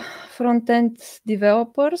as front-end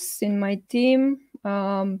developers in my team?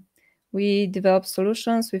 We develop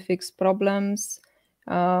solutions, we fix problems.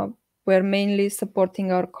 We're mainly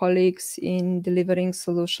supporting our colleagues in delivering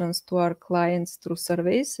solutions to our clients through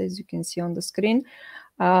surveys, as you can see on the screen.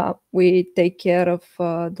 We take care of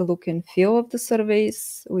the look and feel of the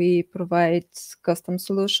surveys. We provide custom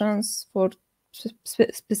solutions for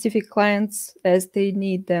specific clients as they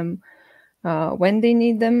need them, when they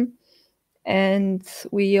need them. And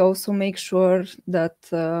we also make sure that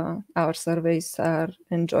our surveys are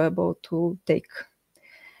enjoyable to take.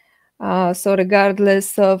 So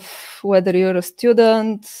regardless of whether you're a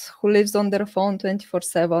student who lives on their phone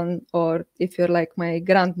 24/7, or if you're like my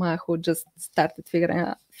grandma who just started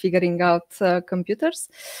figuring out computers,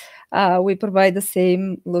 we provide the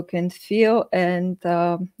same look and feel and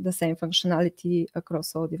the same functionality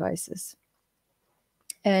across all devices.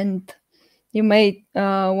 And you may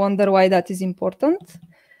wonder why that is important.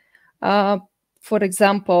 For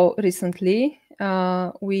example, recently,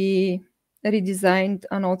 we redesigned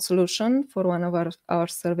an old solution for one of our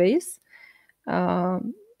surveys,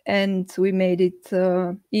 and we made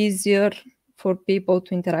it easier for people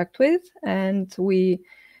to interact with, and we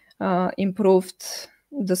improved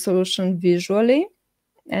the solution visually,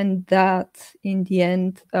 and that in the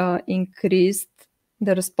end increased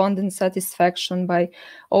the respondent satisfaction by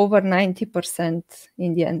over 90%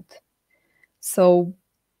 in the end. So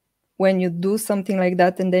when you do something like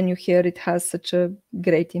that and then you hear it has such a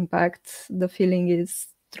great impact, the feeling is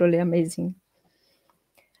truly amazing.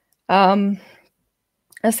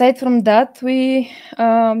 Aside from that, we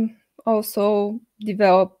also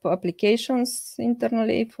develop applications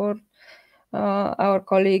internally for our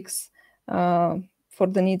colleagues for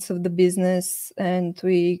the needs of the business, and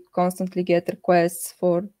we constantly get requests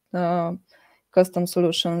for custom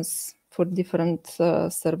solutions for different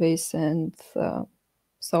surveys and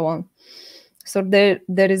so on. So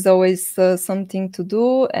there is always something to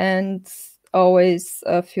do and always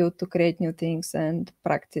a feel to create new things and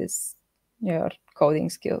practice your coding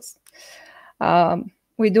skills.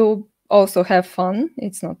 We do also have fun.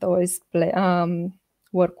 It's not always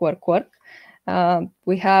work.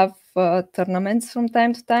 We have tournaments from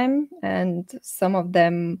time to time, and some of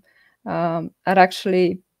them are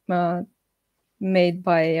actually made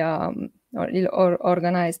by or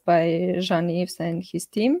organized by Jean-Yves and his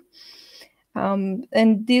team.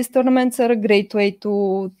 And these tournaments are a great way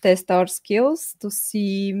to test our skills, to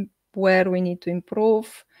see where we need to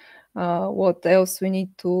improve, what else we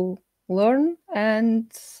need to learn, and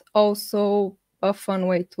also a fun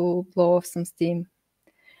way to blow off some steam.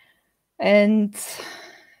 And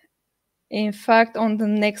in fact, on the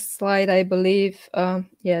next slide, I believe,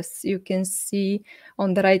 yes, you can see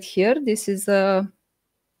on the right here, this is a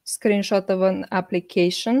screenshot of an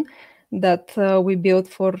application that we built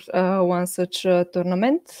for one such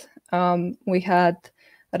tournament. We had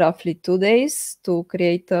roughly 2 days to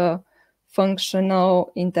create a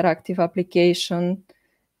functional interactive application,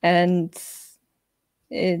 and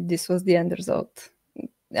this was the end result.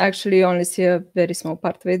 Actually, you only see a very small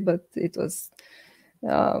part of it, but it was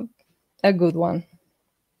a good one.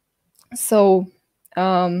 So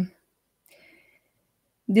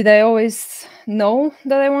did I always know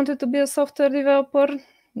that I wanted to be a software developer?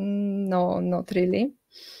 No, not really.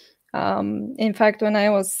 In fact, when I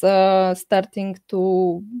was starting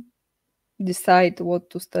to decide what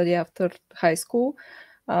to study after high school,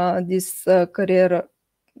 this career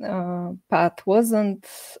path wasn't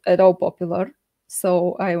at all popular.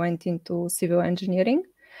 So I went into civil engineering.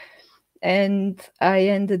 And I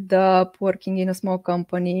ended up working in a small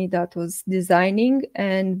company that was designing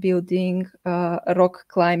and building rock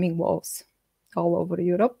climbing walls all over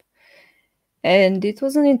Europe. And it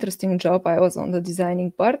was an interesting job. I was on the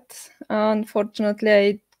designing part. Unfortunately,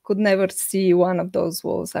 I could never see one of those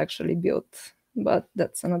walls actually built, but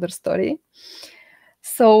that's another story.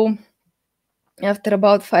 So after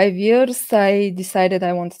about 5 years, I decided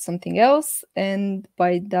I wanted something else. And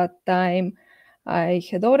by that time, I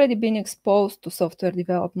had already been exposed to software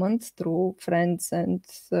development through friends and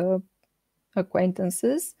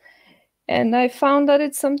acquaintances. And I found that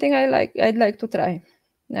it's something I'd like to try.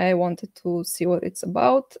 I wanted to see what it's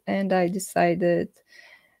about, and I decided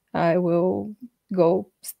I will go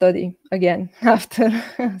study again after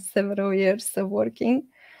several years of working.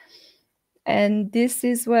 And this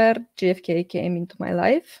is where GFK came into my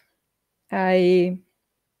life. I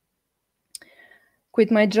quit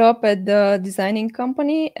my job at the designing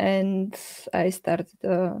company and I started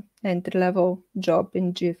an entry-level job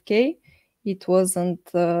in GFK. It wasn't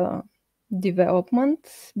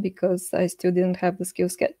development because I still didn't have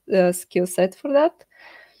the skill set for that.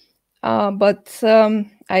 But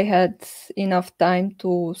I had enough time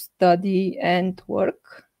to study and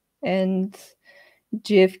work, and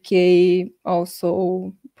GFK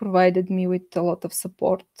also provided me with a lot of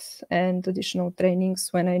support and additional trainings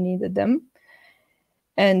when I needed them.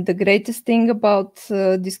 And the greatest thing about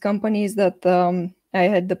this company is that I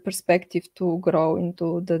had the perspective to grow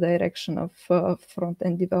into the direction of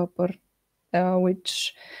front-end developer,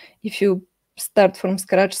 which if you start from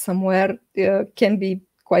scratch somewhere can be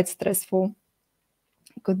quite stressful.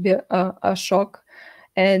 It could be a shock.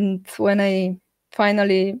 And when I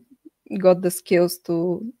finally got the skills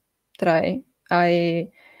to try. I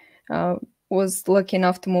was lucky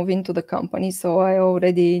enough to move into the company, so I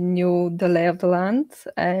already knew the lay of the land,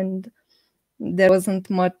 and there wasn't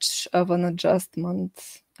much of an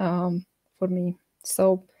adjustment for me.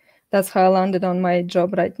 So that's how I landed on my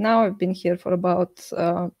job right now. I've been here for about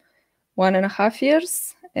 1.5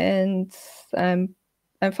 years, and I'm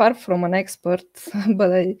far from an expert,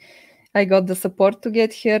 but I got the support to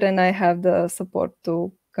get here, and I have the support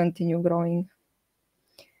to continue growing,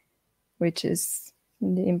 which is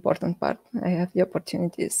the important part. I have the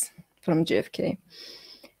opportunities from GFK.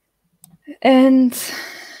 And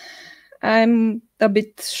I'm a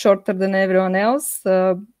bit shorter than everyone else.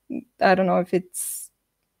 I don't know if it's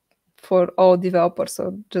for all developers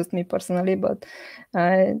or just me personally, but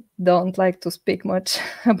I don't like to speak much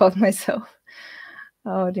about myself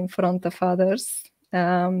or in front of others.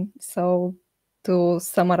 So to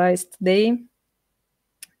summarize today,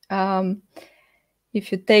 if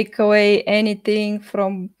you take away anything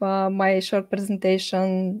from my short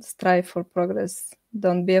presentation, strive for progress.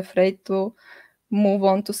 Don't be afraid to move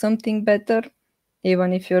on to something better.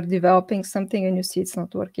 Even if you're developing something and you see it's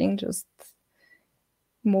not working, just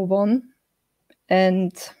move on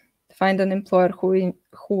and find an employer who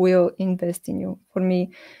will invest in you. For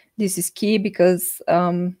me, this is key because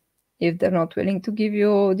if they're not willing to give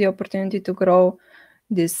you the opportunity to grow,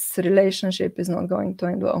 this relationship is not going to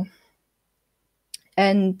end well.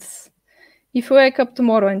 And if you wake up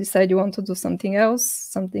tomorrow and decide you want to do something else,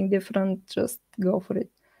 something different, just go for it.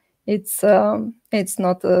 It's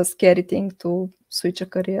not a scary thing to switch a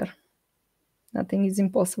career. Nothing is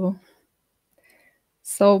impossible.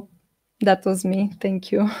 So that was me.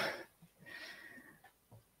 Thank you.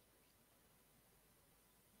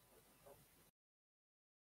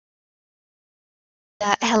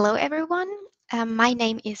 Hello, everyone. My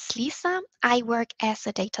name is Lisa. I work as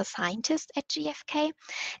a data scientist at GFK,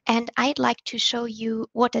 and I'd like to show you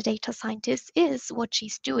what a data scientist is, what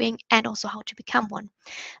she's doing, and also how to become one.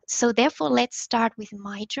 So therefore, let's start with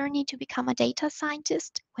my journey to become a data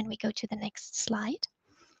scientist when we go to the next slide.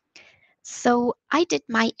 So I did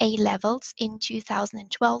my A-levels in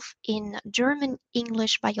 2012 in German,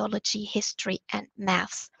 English, biology, history, and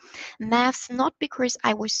maths. Maths not because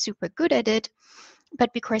I was super good at it,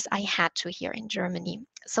 but because I had to here in Germany.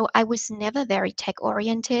 So I was never very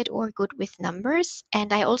tech-oriented or good with numbers,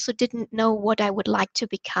 and I also didn't know what I would like to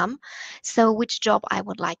become, so which job I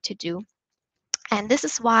would like to do. And this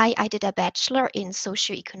is why I did a bachelor in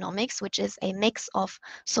socioeconomics, which is a mix of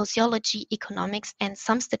sociology, economics, and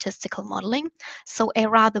some statistical modeling. So a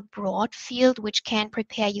rather broad field which can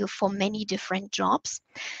prepare you for many different jobs.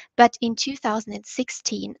 But in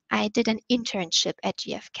 2016, I did an internship at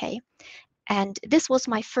GFK. And this was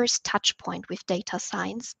my first touch point with data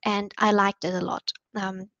science, and I liked it a lot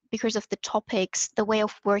because of the topics, the way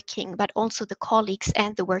of working, but also the colleagues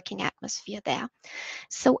and the working atmosphere there.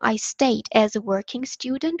 So I stayed as a working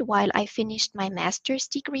student while I finished my master's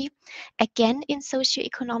degree, again in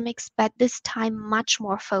socioeconomics, but this time much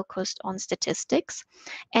more focused on statistics.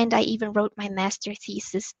 And I even wrote my master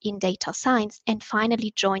thesis in data science and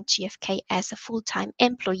finally joined GFK as a full-time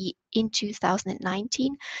employee in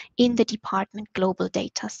 2019 in the department Global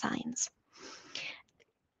Data Science.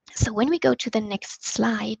 So when we go to the next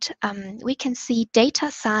slide, we can see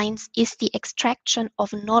data science is the extraction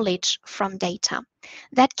of knowledge from data.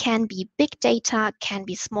 That can be big data, can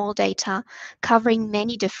be small data, covering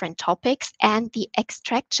many different topics, and the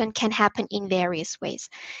extraction can happen in various ways.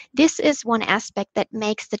 This is one aspect that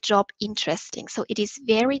makes the job interesting. So it is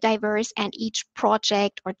very diverse, and each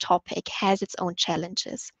project or topic has its own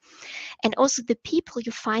challenges. And also the people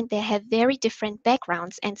you find there have very different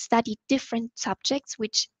backgrounds and study different subjects,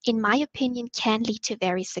 which in my opinion can lead to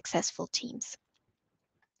very successful teams.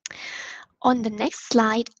 On the next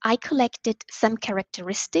slide, I collected some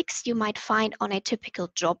characteristics you might find on a typical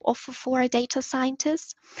job offer for a data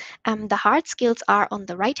scientist. The hard skills are on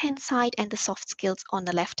the right-hand side and the soft skills on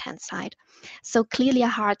the left-hand side. So clearly a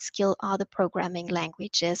hard skill are the programming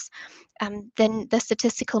languages. Then the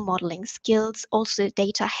statistical modeling skills, also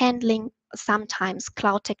data handling, sometimes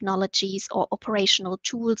cloud technologies or operational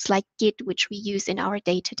tools like Git, which we use in our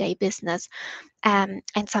day-to-day business, and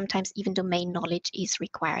sometimes even domain knowledge is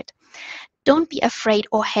required. Don't be afraid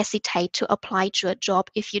or hesitate to apply to a job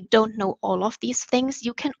if you don't know all of these things.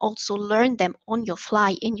 You can also learn them on your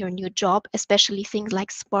fly in your new job, especially things like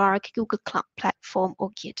Spark, Google Cloud Platform, or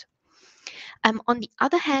Git. On the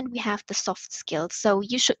other hand, we have the soft skills. So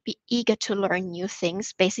you should be eager to learn new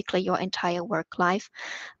things, basically your entire work life.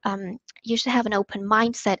 You should have an open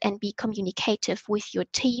mindset and be communicative with your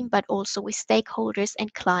team, but also with stakeholders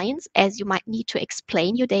and clients, as you might need to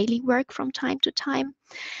explain your daily work from time to time.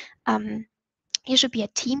 You should be a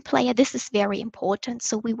team player. This is very important.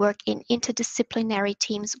 So we work in interdisciplinary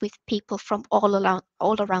teams with people from all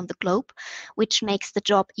around the globe, which makes the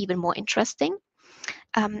job even more interesting.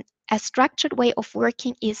 A structured way of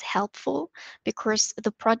working is helpful because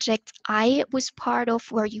the projects I was part of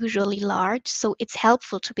were usually large. So it's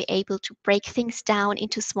helpful to be able to break things down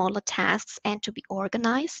into smaller tasks and to be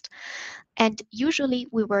organized. And usually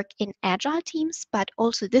we work in agile teams, but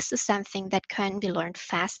also this is something that can be learned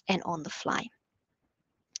fast and on the fly.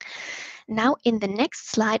 Now, in the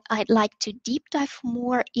next slide, I'd like to deep dive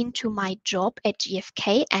more into my job at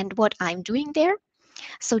GFK and what I'm doing there.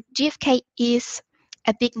 So GFK is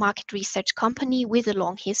a big market research company with a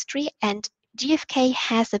long history, and GFK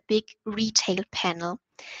has a big retail panel.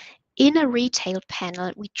 In a retail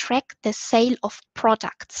panel, we track the sale of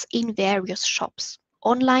products in various shops,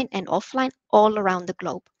 online and offline, all around the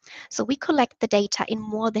globe. So we collect the data in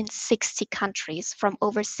more than 60 countries from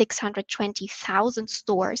over 620,000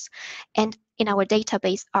 stores, and in our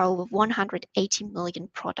database are over 180 million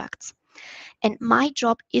products. And my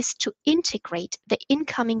job is to integrate the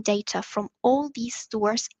incoming data from all these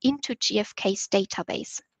stores into GFK's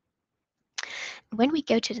database. When we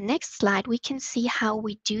go to the next slide, we can see how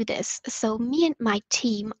we do this. So me and my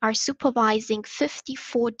team are supervising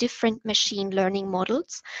 54 different machine learning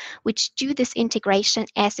models, which do this integration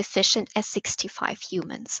as efficient as 65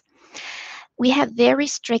 humans. We have very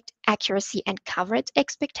strict accuracy and coverage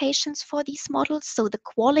expectations for these models, so the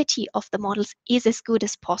quality of the models is as good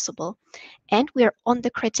as possible. And we're on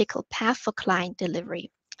the critical path for client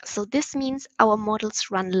delivery. So this means our models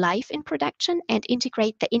run live in production and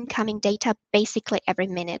integrate the incoming data basically every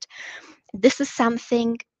minute. This is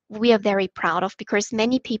something we are very proud of because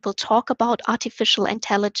many people talk about artificial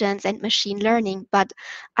intelligence and machine learning, but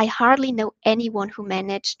I hardly know anyone who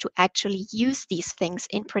managed to actually use these things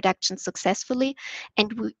in production successfully.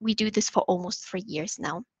 And we do this for almost 3 years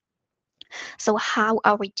now. So how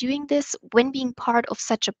are we doing this? When being part of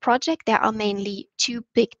such a project, there are mainly two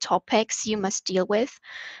big topics you must deal with.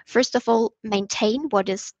 First of all, maintain what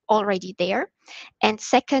is already there. And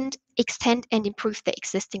second, extend and improve the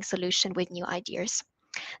existing solution with new ideas.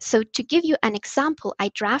 So to give you an example, I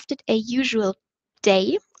drafted a usual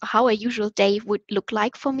day, how a usual day would look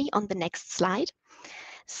like for me on the next slide.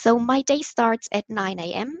 So my day starts at 9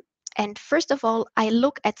 a.m. And first of all, I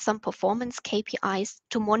look at some performance KPIs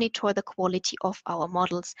to monitor the quality of our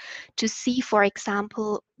models to see, for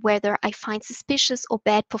example, whether I find suspicious or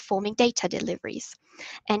bad performing data deliveries.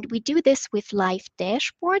 And we do this with live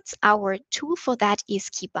dashboards. Our tool for that is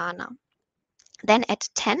Kibana. Then at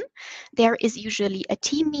 10, there is usually a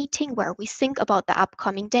team meeting where we think about the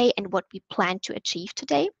upcoming day and what we plan to achieve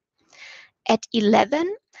today. At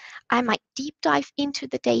 11, I might deep dive into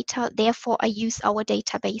the data. Therefore, I use our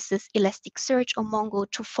databases, Elasticsearch or Mongo,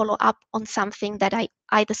 to follow up on something that I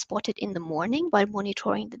either spotted in the morning while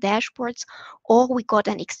monitoring the dashboards, or we got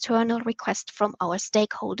an external request from our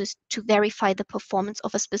stakeholders to verify the performance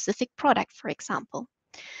of a specific product, for example.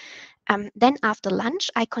 Then after lunch,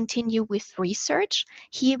 I continue with research.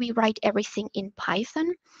 Here we write everything in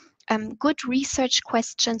Python. Good research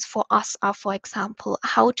questions for us are, for example,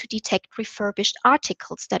 how to detect refurbished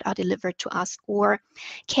articles that are delivered to us, or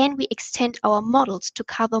can we extend our models to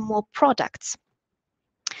cover more products?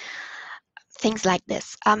 Things like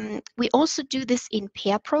this. We also do this in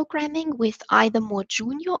pair programming with either more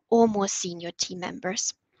junior or more senior team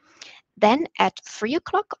members. Then at 3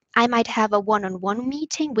 o'clock, I might have a one-on-one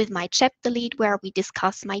meeting with my chapter lead where we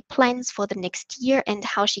discuss my plans for the next year and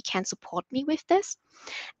how she can support me with this.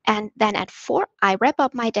 And then at 4, I wrap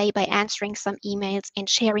up my day by answering some emails and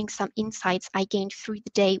sharing some insights I gained through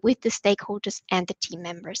the day with the stakeholders and the team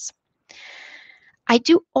members. I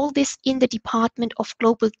do all this in the Department of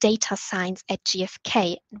Global Data Science at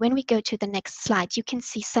GFK. When we go to the next slide, you can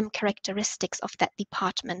see some characteristics of that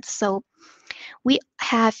department. So we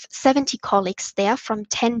have 70 colleagues there from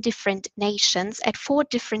 10 different nations at 4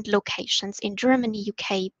 different locations in Germany,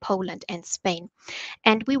 UK, Poland, and Spain.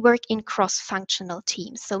 And we work in cross-functional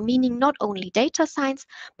teams, so meaning not only data science,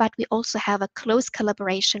 but we also have a close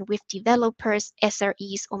collaboration with developers,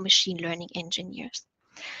 SREs, or machine learning engineers.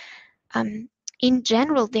 In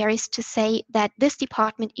general, there is to say that this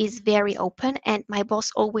department is very open, and my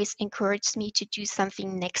boss always encouraged me to do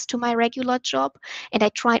something next to my regular job. And I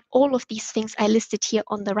tried all of these things I listed here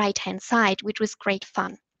on the right-hand side, which was great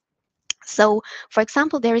fun. So, for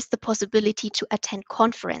example, there is the possibility to attend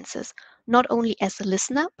conferences, not only as a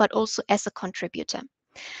listener, but also as a contributor.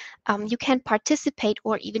 You can participate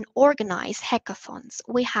or even organize hackathons.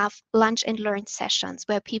 We have lunch and learn sessions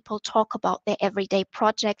where people talk about their everyday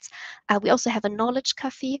projects. We also have a knowledge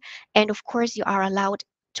cafe. And of course, you are allowed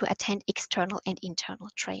to attend external and internal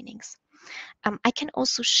trainings. I can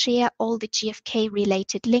also share all the GFK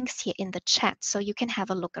related links here in the chat so you can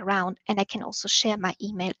have a look around, and I can also share my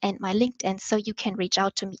email and my LinkedIn so you can reach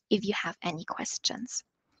out to me if you have any questions.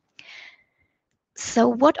 So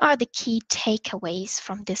what are the key takeaways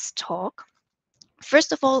from this talk?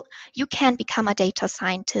 First of all, you can become a data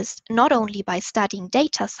scientist not only by studying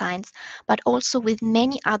data science, but also with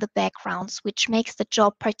many other backgrounds, which makes the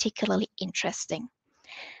job particularly interesting.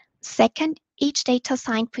 Second, each data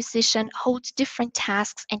science position holds different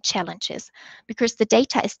tasks and challenges because the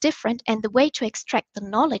data is different and the way to extract the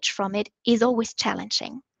knowledge from it is always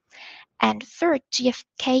challenging. And third,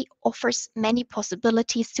 GFK offers many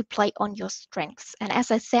possibilities to play on your strengths. And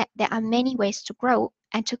as I said, there are many ways to grow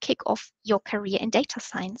and to kick off your career in data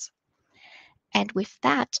science. And with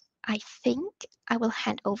that, I think I will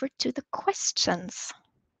hand over to the questions.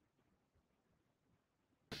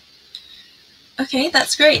 Okay,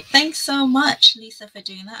 that's great. Thanks so much, Lisa, for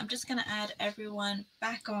doing that. I'm just going to add everyone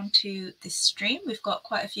back onto this stream. We've got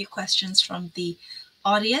quite a few questions from the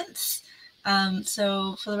audience.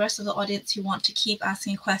 So for the rest of the audience who want to keep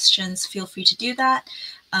asking questions, feel free to do that.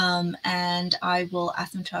 And I will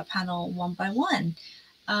ask them to our panel one by one.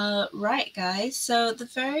 Right, guys. So the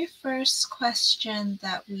very first question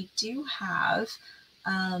that we do have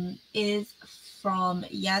is from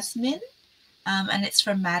Yasmin, and it's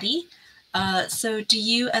from Maddie. So do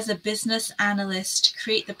you as a business analyst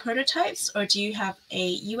create the prototypes, or do you have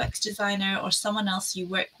a UX designer or someone else you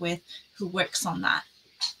work with who works on that?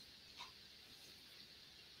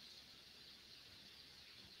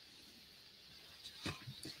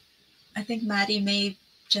 I think Maddie may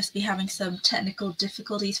just be having some technical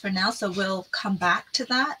difficulties for now, so we'll come back to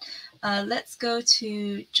that. Let's go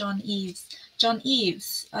to John Eves. John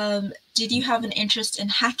Eves, did you have an interest in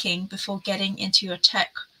hacking before getting into your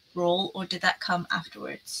tech role, or did that come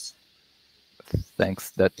afterwards?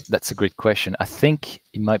 Thanks. That's a great question. I think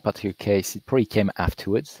in my particular case, it probably came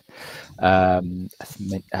afterwards. I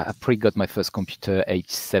probably got my first computer age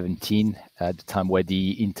 17, at the time where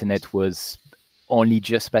the internet was only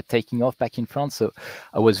just about taking off back in France. So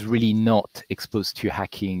I was really not exposed to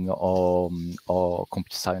hacking or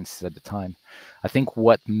computer science at the time. I think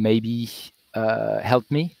what maybe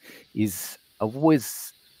helped me is I've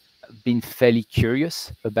always been fairly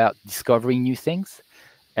curious about discovering new things,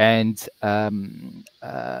 and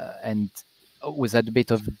was a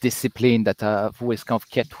bit of discipline that I've always kind of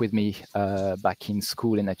kept with me back in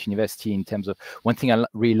school and at university. In terms of one thing I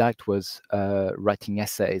really liked was writing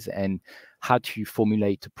essays and how to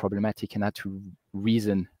formulate a problematic and how to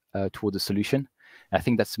reason toward a solution. I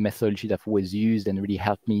think that's a methodology that I've always used and really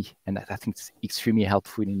helped me, and I think it's extremely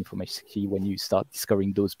helpful in information security when you start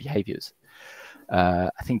discovering those behaviors. I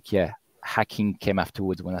think, yeah, hacking came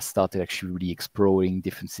afterwards when I started actually really exploring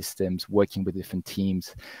different systems, working with different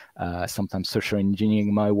teams, sometimes social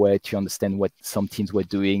engineering my way to understand what some teams were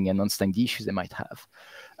doing and understand the issues they might have.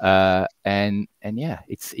 And yeah,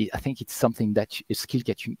 I think it's something that a skill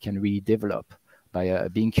that you can really develop by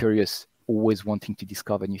being curious, always wanting to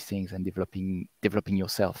discover new things and developing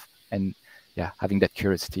yourself. And yeah, having that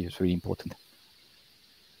curiosity is really important.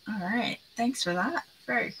 All right, thanks for that.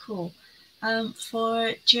 Very cool.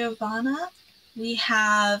 For Giovanna, we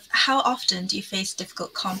have, how often do you face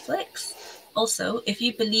difficult conflicts? Also, if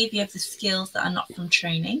you believe you have the skills that are not from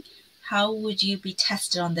training, how would you be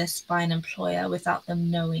tested on this by an employer without them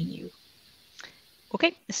knowing you?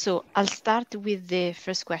 Okay, so I'll start with the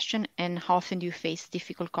first question, and how often do you face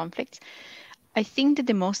difficult conflicts? I think that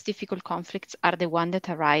the most difficult conflicts are the ones that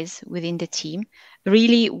arise within the team.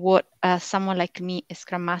 Really, what someone like me, a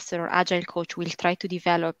Scrum Master or Agile coach, will try to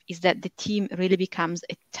develop is that the team really becomes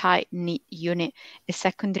a tight-knit unit, a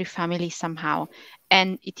secondary family somehow.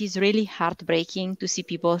 And it is really heartbreaking to see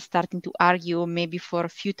people starting to argue, maybe for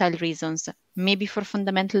futile reasons, maybe for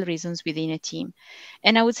fundamental reasons within a team.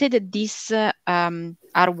 And I would say that these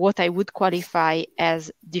are what I would qualify as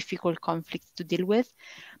difficult conflicts to deal with.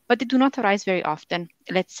 But they do not arise very often.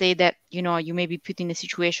 Let's say that, you may be put in a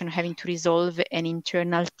situation having to resolve an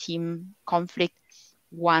internal team conflict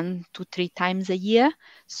 1 to 3 times a year.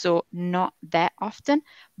 So not that often.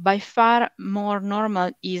 By far more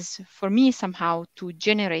normal is for me somehow to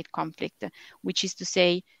generate conflict, which is to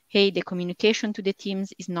say, hey, the communication to the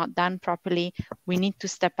teams is not done properly. We need to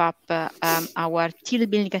step up our team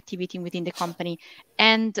building activity within the company.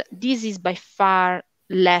 And this is by far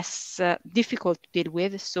less difficult to deal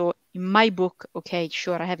with. So in my book, okay,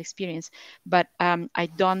 sure, I have experience, but I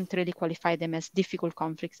don't really qualify them as difficult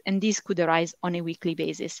conflicts. And these could arise on a weekly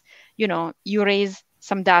basis. You raise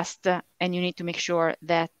some dust and you need to make sure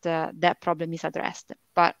that that problem is addressed.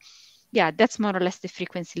 But yeah, that's more or less the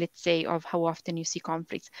frequency, let's say, of how often you see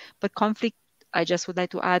conflicts. But conflict, I just would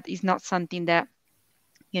like to add, is not something that,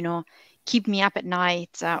 keep me up at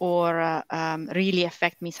night or really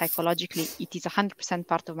affect me psychologically. It is 100%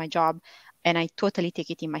 part of my job, and I totally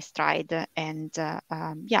take it in my stride. And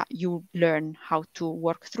you learn how to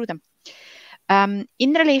work through them.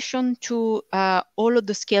 In relation to all of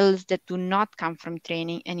the skills that do not come from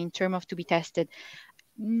training and in terms of to be tested,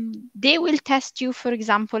 they will test you, for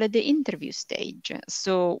example, at the interview stage.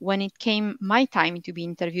 So when it came my time to be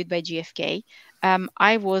interviewed by GFK,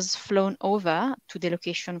 I was flown over to the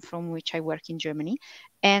location from which I work in Germany,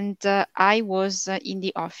 and I was in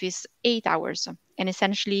the office 8 hours. And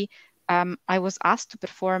essentially, I was asked to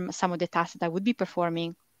perform some of the tasks that I would be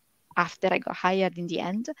performing after I got hired in the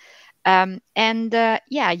end.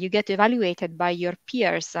 You get evaluated by your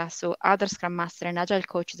peers, so other Scrum Master and Agile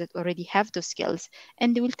coaches that already have those skills,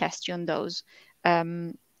 and they will test you on those.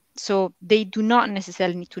 So they do not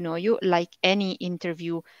necessarily need to know you. Like any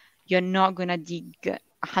interview, you're not going to dig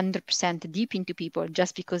 100% deep into people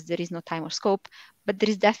just because there is no time or scope, but there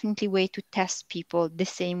is definitely a way to test people the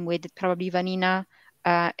same way that probably Vanina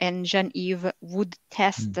and Jean-Yves would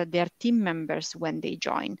test their team members when they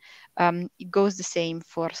join. It goes the same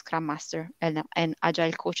for Scrum Master and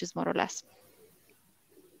Agile coaches, more or less.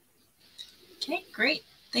 Okay, great.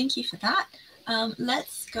 Thank you for that.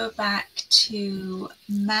 Let's go back to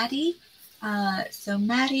Maddie. So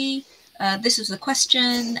Maddie, this is a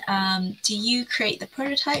question. Do you create the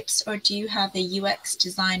prototypes, or do you have a UX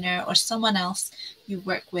designer or someone else you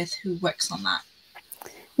work with who works on that?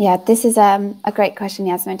 Yeah, this is a great question,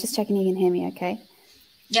 Yasmin. Just checking you can hear me okay.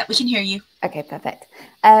 Yeah, we can hear you. Okay, perfect.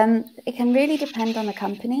 It can really depend on the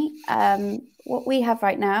company. What we have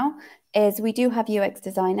right now is we do have UX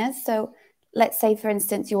designers. So let's say, for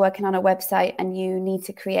instance, you're working on a website and you need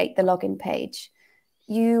to create the login page.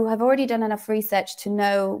 You have already done enough research to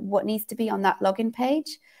know what needs to be on that login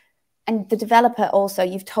page. And the developer also,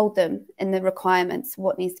 you've told them in the requirements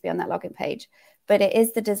what needs to be on that login page. But it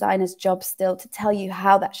is the designer's job still to tell you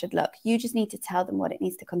how that should look. You just need to tell them what it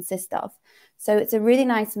needs to consist of. So it's a really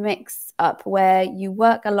nice mix up where you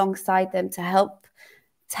work alongside them to help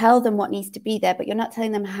tell them what needs to be there, but you're not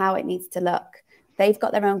telling them how it needs to look. They've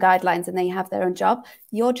got their own guidelines and they have their own job.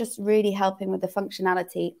 You're just really helping with the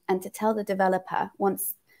functionality and to tell the developer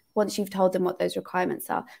once you've told them what those requirements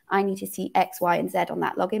are, I need to see X, Y, and Z on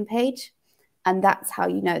that login page. And that's how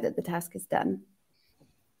you know that the task is done.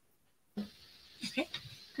 Okay,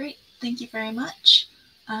 great. Thank you very much.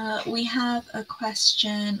 We have a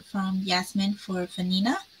question from Yasmin for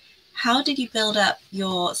Vanina. How did you build up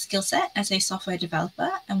your skill set as a software developer,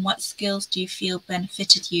 and what skills do you feel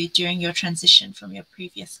benefited you during your transition from your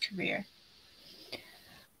previous career?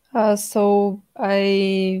 So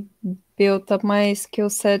I built up my skill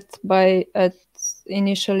set by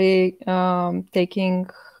initially taking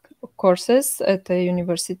courses at a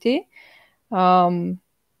university. And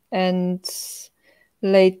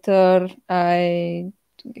later I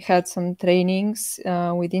had some trainings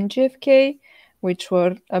within GFK, which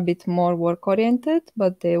were a bit more work-oriented,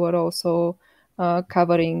 but they were also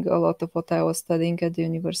covering a lot of what I was studying at the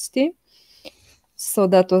university. So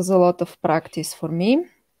that was a lot of practice for me.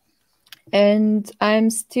 And I'm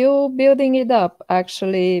still building it up,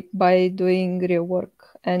 actually, by doing real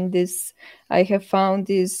work. And this, I have found,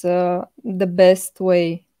 is the best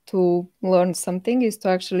way to learn something, is to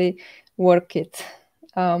actually work it.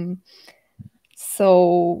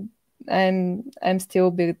 So I'm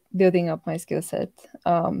still building up my skill set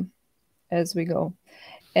as we go.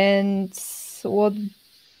 And what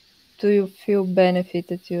do you feel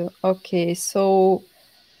benefited you? Okay, so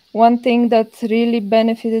one thing that really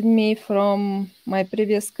benefited me from my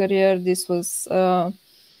previous career, this was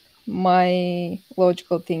my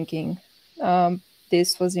logical thinking.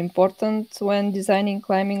 This was important when designing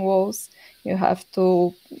climbing walls. You have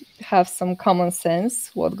to have some common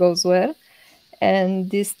sense, what goes where. And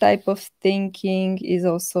this type of thinking is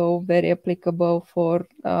also very applicable for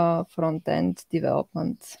front-end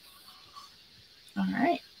development. All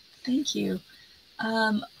right, thank you.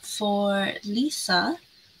 For Lisa,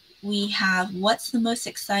 we have, what's the most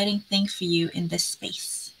exciting thing for you in this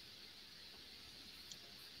space?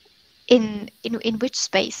 In which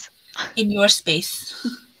space? In your space.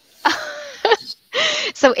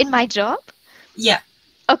 So in my job? Yeah.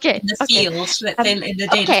 Okay. In the field, let's say in the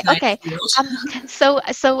data science field.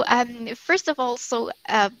 So first of all,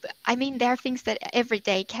 I mean, there are things that every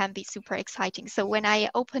day can be super exciting. So when I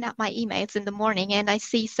open up my emails in the morning and I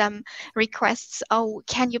see some requests, oh,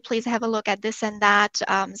 can you please have a look at this and that?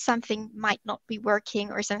 Something might not be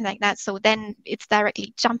working or something like that. So then it's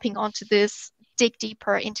directly jumping onto this, dig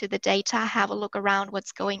deeper into the data, have a look around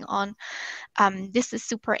what's going on. This is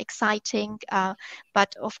super exciting.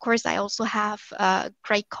 But of course, I also have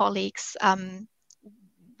great colleagues.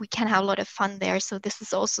 We can have a lot of fun there. So this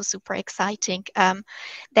is also super exciting.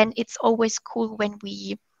 Then it's always cool when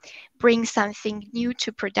we bring something new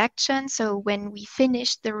to production. So when we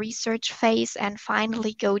finish the research phase and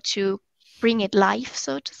finally go to bring it live,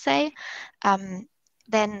 so to say,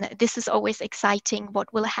 then this is always exciting.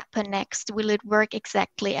 What will happen next? Will it work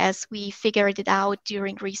exactly as we figured it out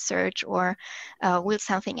during research, or will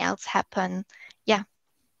something else happen? Yeah,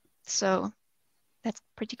 so that's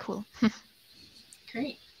pretty cool.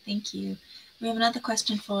 Great, thank you. We have another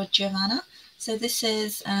question for Giovanna. So this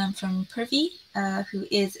is from Purvi, who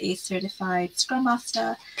is a certified Scrum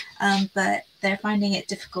Master, but they're finding it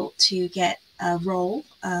difficult to get a role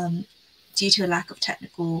due to a lack of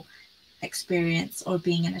technical experience or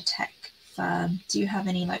being in a tech firm. Do you have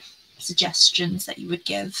any suggestions that you would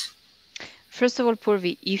give? First of all,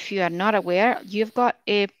 Purvi, if you are not aware, you've got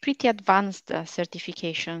a pretty advanced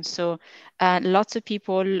certification. So lots of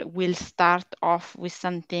people will start off with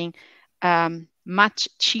something much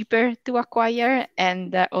cheaper to acquire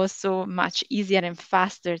and also much easier and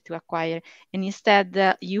faster to acquire. And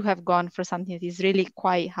instead, you have gone for something that is really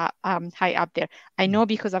quite high up there. I know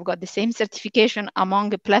because I've got the same certification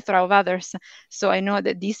among a plethora of others. So I know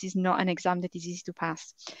that this is not an exam that is easy to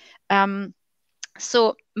pass.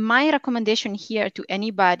 So my recommendation here to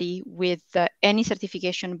anybody with any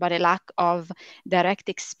certification but a lack of direct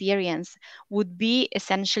experience would be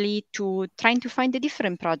essentially to trying to find a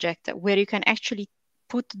different project where you can actually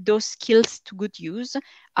put those skills to good use.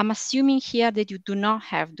 I'm assuming here that you do not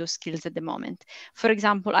have those skills at the moment. For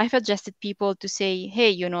example, I've suggested people to say,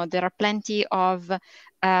 hey, there are plenty of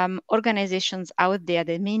organizations out there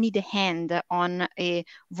that may need a hand on a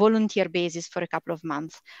volunteer basis for a couple of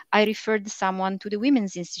months. I referred someone to the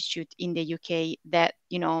Women's Institute in the UK that,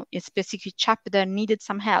 a specific chapter needed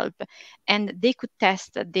some help, and they could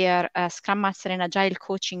test their Scrum Master and Agile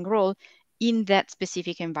coaching role in that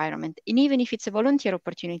specific environment. And even if it's a volunteer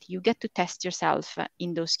opportunity, you get to test yourself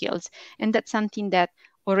in those skills. And that's something that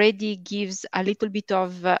already gives a little bit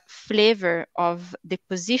of flavor of the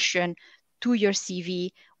position to your CV,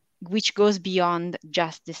 which goes beyond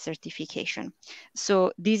just the certification.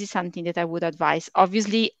 So this is something that I would advise.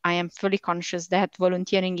 Obviously, I am fully conscious that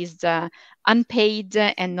volunteering is unpaid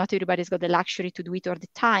and not everybody's got the luxury to do it all the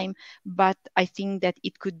time, but I think that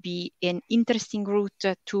it could be an interesting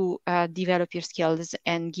route to develop your skills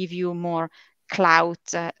and give you more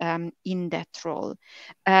clout in that role.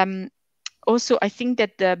 Also, I think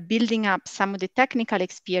that building up some of the technical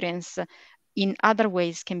experience in other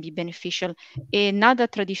ways can be beneficial. Another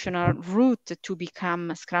traditional route to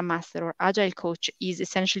become a Scrum Master or Agile coach is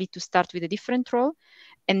essentially to start with a different role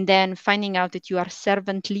and then finding out that you are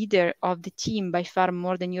servant leader of the team by far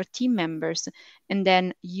more than your team members. And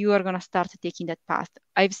then you are going to start taking that path.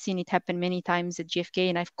 I've seen it happen many times at GFK,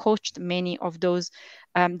 and I've coached many of those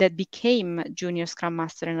that became junior Scrum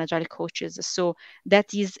Master and Agile coaches. So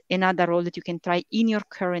that is another role that you can try in your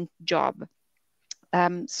current job.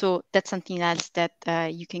 So that's something else that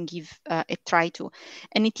you can give a try to.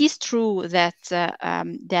 And it is true that there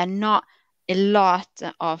are not a lot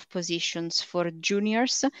of positions for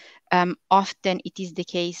juniors. Often it is the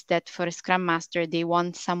case that for a Scrum Master, they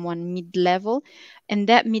want someone mid-level. And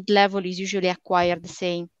that mid-level is usually acquired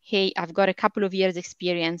saying, hey, I've got a couple of years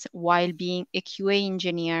experience while being a QA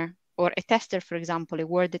engineer or a tester, for example, a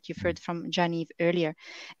word that you've heard from Jean-Yves earlier.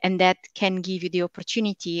 And that can give you the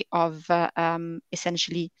opportunity of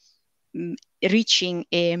essentially reaching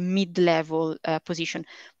a mid-level position.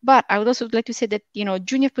 But I would also like to say that,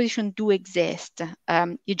 junior positions do exist.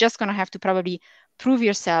 You're just going to have to probably prove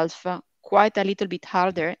yourself quite a little bit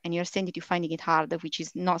harder, and you're saying that you're finding it hard, which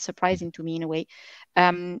is not surprising to me in a way.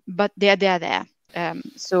 But they're there.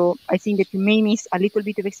 So I think that you may miss a little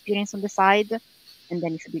bit of experience on the side, and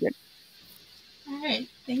then you should be good. All right,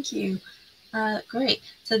 thank you. Great.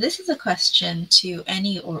 So this is a question to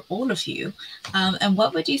any or all of you. And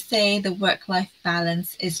what would you say the work-life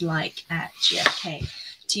balance is like at GFK?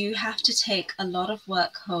 Do you have to take a lot of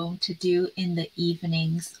work home to do in the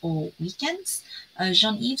evenings or weekends?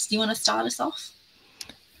 Jean-Yves, do you want to start us off?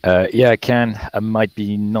 Yeah, I can. I might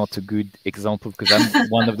be not a good example because I'm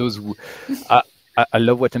one of those who I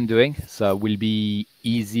love what I'm doing, so it will be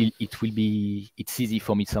easy. It's easy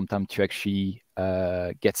for me sometimes to actually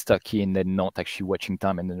get stuck in and not actually watching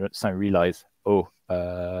time, and then suddenly realize,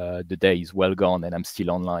 the day is well gone and I'm still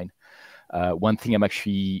online. One thing I'm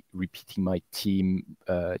actually repeating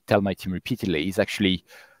tell my team repeatedly is actually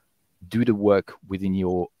do the work within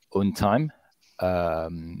your own time.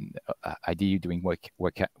 ideally doing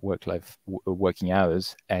working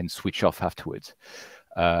hours and switch off afterwards.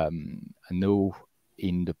 I know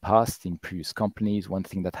in the past, in previous companies, one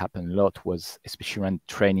thing that happened a lot was, especially around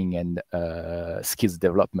training and skills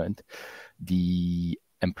development, the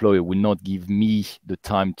employer will not give me the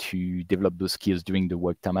time to develop those skills during the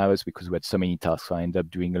work time hours because we had so many tasks. So I end up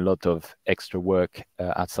doing a lot of extra work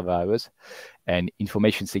outside of hours. And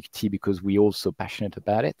information security, because we're also passionate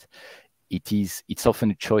about it, it's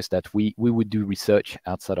often a choice that we would do research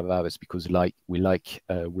outside of hours because we like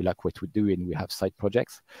what we do and we have side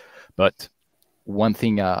projects. But one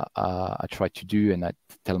thing I try to do and I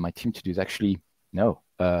tell my team to do is actually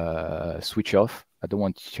switch off. I don't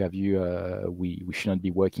want to have you. We should not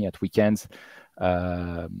be working at weekends.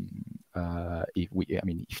 If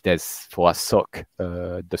there's for us SOC,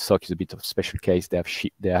 the SOC is a bit of a special case.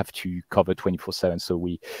 They have to cover 24/7, so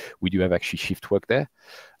we do have actually shift work there.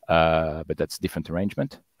 But that's a different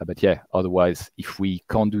arrangement. But yeah, otherwise, if we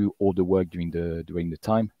can't do all the work during the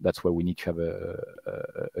time, that's where we need to have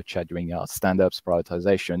a chat during our stand-ups,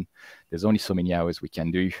 prioritization. There's only so many hours we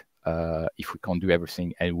can do. If we can't do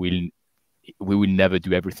everything, and we will never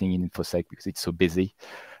do everything in InfoSec because it's so busy.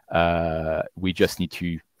 We just need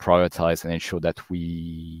to prioritize and ensure that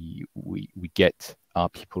we get our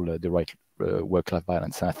people the right work-life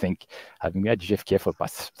balance. And I think having been at GFK for the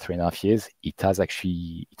past 3.5 years,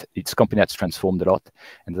 it's a company that's transformed a lot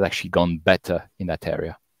and has actually gone better in that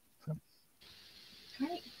area. So.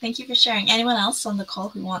 Great. Thank you for sharing. Anyone else on the call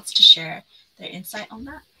who wants to share their insight on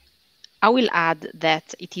that? I will add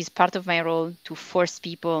that it is part of my role to force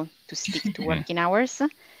people to stick to working hours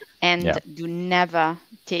and do never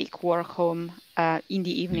take work home in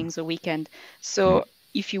the evenings or weekend. So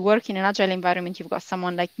if you work in an agile environment, you've got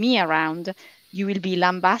someone like me around, you will be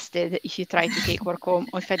lambasted if you try to take work home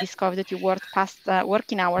or if I discover that you work past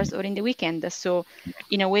working hours or in the weekend. So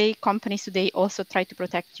in a way, companies today also try to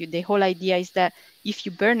protect you. The whole idea is that if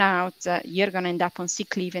you burn out, you're going to end up on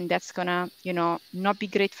sick leave, and that's going to, not be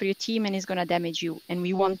great for your team and is going to damage you. And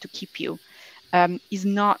we want to keep you. Is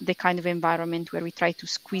not the kind of environment where we try to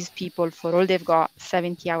squeeze people for all they've got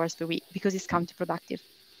 70 hours per week because it's counterproductive.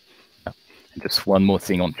 Just one more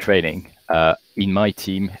thing on training. In my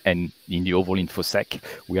team and in the overall InfoSec,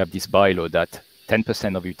 we have this bylaw that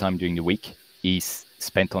 10% of your time during the week is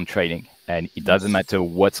spent on training. And it doesn't matter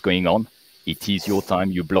what's going on. It is your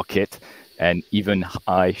time, you block it. And even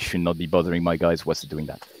I should not be bothering my guys whilst doing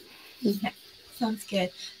that. Yeah, sounds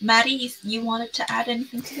good. Maddie, you wanted to add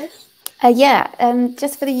anything to this?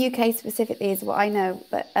 Just for the UK specifically is what I know,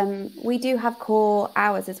 but we do have core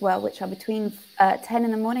hours as well, which are between 10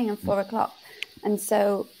 in the morning and 4 o'clock. And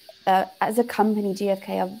so as a company, GFK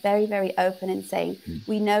are very, very open in saying,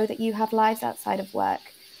 we know that you have lives outside of work.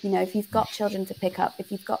 If you've got children to pick up,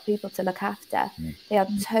 if you've got people to look after, they are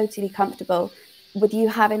totally comfortable with you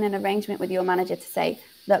having an arrangement with your manager to say,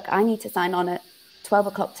 look, I need to sign on at 12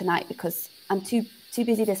 o'clock tonight because I'm too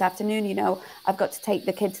busy this afternoon, I've got to take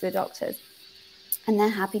the kid to the doctors. And they're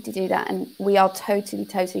happy to do that. And we are totally,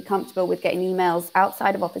 totally comfortable with getting emails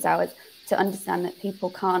outside of office hours to understand that people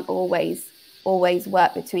can't always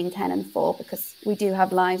work between 10 and 4 because we do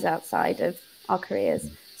have lives outside of our careers.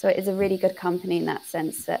 So it is a really good company in that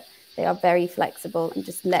sense that they are very flexible and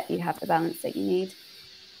just let you have the balance that you need.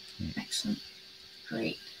 Excellent.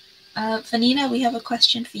 Great. Vanina, we have a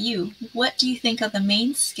question for you. What do you think are the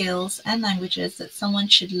main skills and languages that someone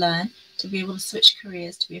should learn to be able to switch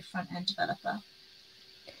careers to be a front-end developer?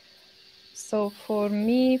 So for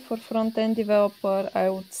me, for front-end developer, I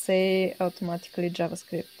would say automatically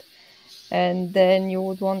JavaScript. And then you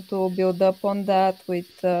would want to build up on that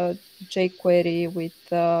with jQuery,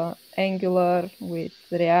 with Angular, with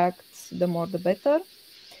React, the more the better.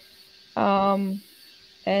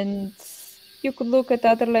 And you could look at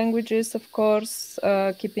other languages, of course.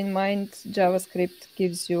 Keep in mind, JavaScript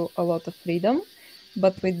gives you a lot of freedom,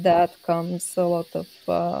 but with that comes a lot of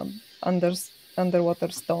underwater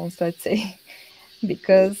stones, let's say,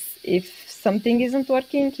 because if something isn't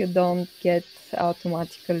working, you don't get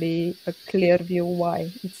automatically a clear view why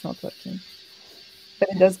it's not working. But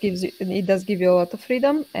it does give you a lot of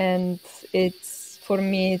freedom, and for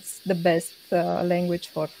me it's the best language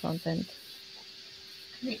for front end.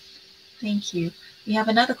 Great. Thank you. We have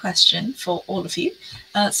another question for all of you.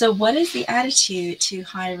 So what is the attitude to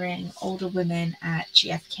hiring older women at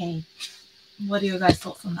GFK? What are your guys'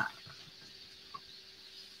 thoughts on that?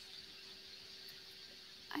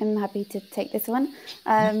 I'm happy to take this one.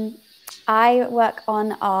 I work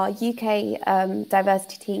on our UK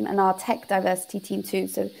diversity team and our tech diversity team too.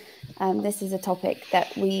 So this is a topic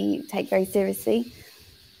that we take very seriously.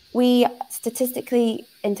 we statistically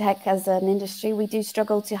in tech as an industry, we do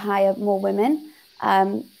struggle to hire more women.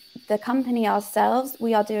 The company ourselves,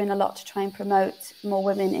 we are doing a lot to try and promote more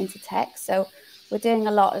women into tech. So we're doing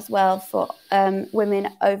a lot as well for women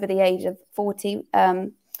over the age of 40.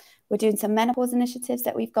 We're doing some menopause initiatives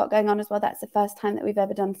that we've got going on as well. That's the first time that we've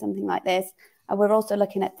ever done something like this. And we're also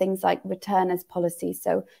looking at things like returners policy.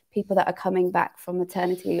 So people that are coming back from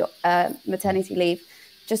maternity leave,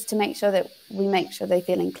 just to make sure that we make sure they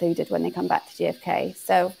feel included when they come back to GFK.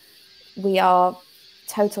 So we are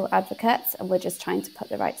total advocates, and we're just trying to put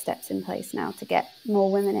the right steps in place now to get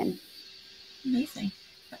more women in. Amazing.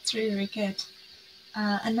 That's really, really good.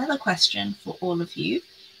 Another question for all of you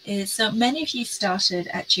is, so many of you started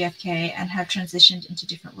at GFK and have transitioned into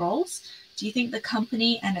different roles. Do you think the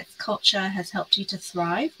company and its culture has helped you to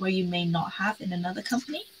thrive where you may not have in another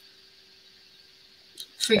company?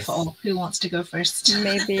 Free for all. Who wants to go first?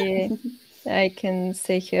 Maybe I can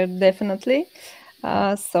say here, definitely.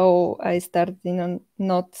 So I started in a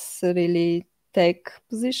not really tech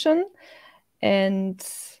position, and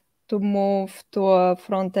to move to a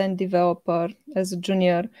front-end developer as a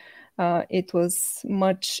junior, it was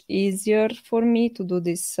much easier for me to do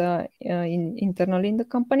this internally in the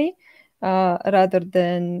company, rather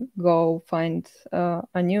than go find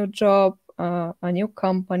a new job, a new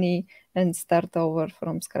company, and start over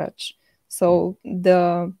from scratch. So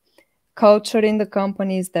the culture in the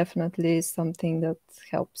company is definitely something that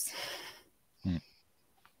helps.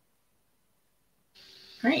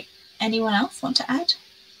 Great. Anyone else want to add?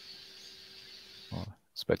 Well, I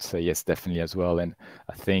was about to say yes, definitely as well. And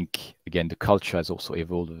I think, again, the culture has also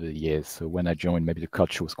evolved over the years. So when I joined, maybe the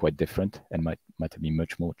culture was quite different and might have been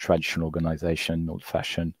much more traditional organization,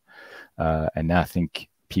 old-fashioned. And now I think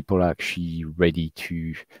people are actually ready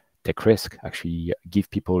to take risk, actually give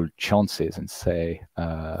people chances and say,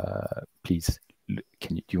 please,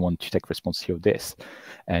 do you want to take responsibility of this,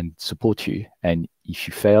 and support you. And if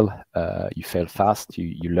you fail fast,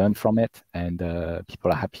 you learn from it, and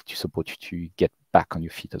people are happy to support you to get back on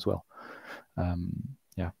your feet as well.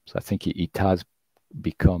 Yeah, so I think it has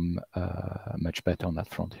become much better on that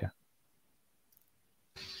front here.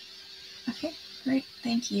 Okay, great,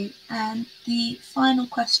 thank you. And the final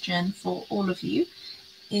question for all of you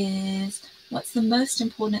is, what's the most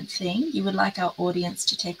important thing you would like our audience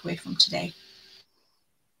to take away from today?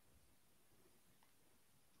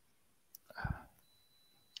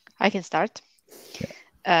 I can start.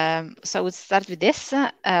 So I would start with this.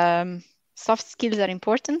 Soft skills are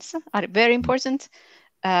very important.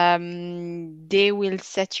 They will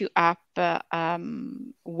set you up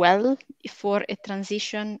well for a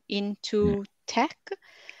transition into tech.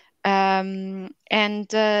 And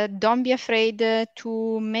don't be afraid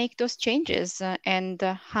to make those changes and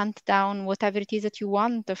hunt down whatever it is that you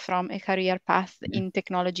want from a career path in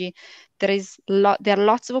technology. There are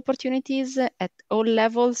lots of opportunities at all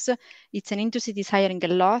levels. It's an industry that is hiring a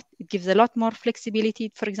lot. It gives a lot more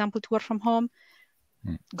flexibility, for example, to work from home.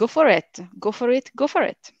 Go for it. Go for it. Go for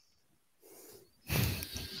it.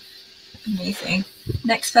 Amazing.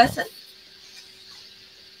 Next person.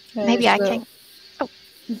 Maybe I can. Oh.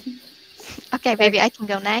 Okay, maybe I can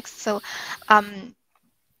go next. So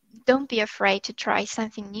don't be afraid to try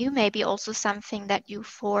something new, maybe also something that you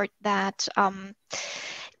thought that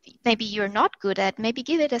maybe you're not good at. Maybe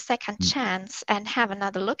give it a second chance and have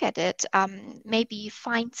another look at it. Maybe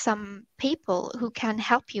find some people who can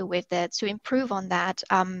help you with it to improve on that.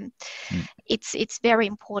 It's very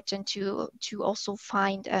important to also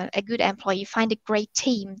find a good employee, find a great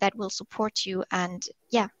team that will support you, and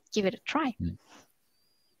yeah, give it a try.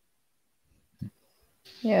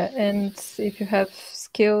 Yeah, and if you have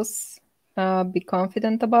skills, be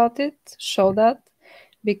confident about it, show that,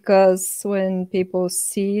 because when people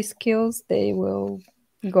see skills, they will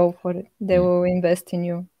go for it. They will invest in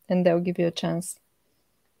you, and they'll give you a chance.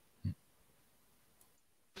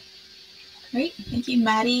 Great, thank you,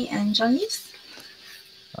 Maddie and Jean-Yves.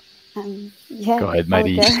 Yeah, go ahead,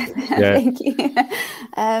 Maddie. Yeah. Thank you.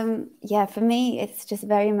 Yeah, for me, it's just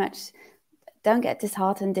very much, don't get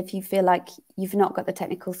disheartened if you feel like you've not got the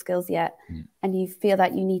technical skills yet and you feel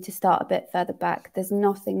that you need to start a bit further back. There's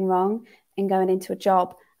nothing wrong in going into a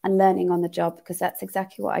job and learning on the job, because that's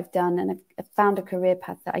exactly what I've done. And I've found a career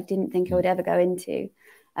path that I didn't think I would ever go into.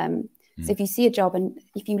 So if you see a job and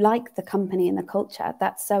if you like the company and the culture,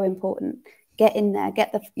 that's so important. Get in there,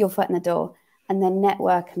 get your foot in the door, and then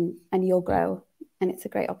network, and you'll grow. And it's a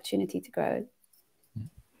great opportunity to grow.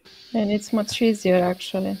 And it's much easier,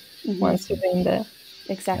 actually, once you're in there.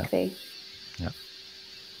 Exactly.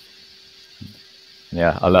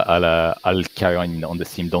 Yeah, I'll carry on the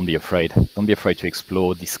theme. Don't be afraid. Don't be afraid to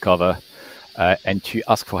explore, discover. and to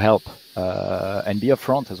ask for help and be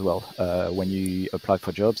upfront as well when you apply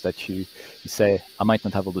for jobs, that you say, I might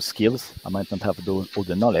not have all the skills, I might not have all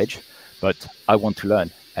the knowledge, but I want to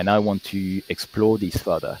learn and I want to explore this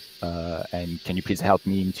further. And can you please help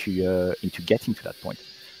me into getting to that point?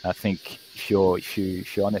 I think if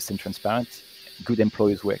you're honest and transparent, good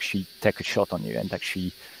employers will actually take a shot on you and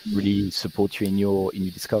actually really support you in your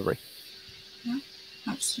discovery. Yeah,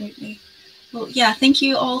 absolutely. Well, yeah, thank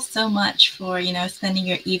you all so much for, spending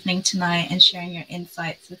your evening tonight and sharing your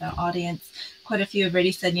insights with our audience. Quite a few have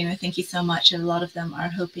already said, thank you so much. And a lot of them are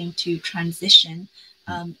hoping to transition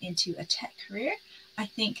into a tech career. I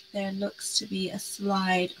think there looks to be a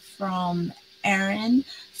slide from Erin.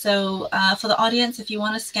 So for the audience, if you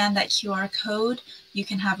want to scan that QR code, you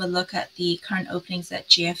can have a look at the current openings at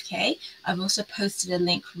GFK. I've also posted a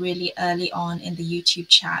link really early on in the YouTube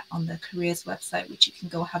chat on the careers website, which you can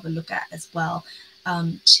go have a look at as well,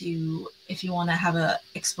 if you want to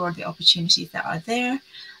explore the opportunities that are there.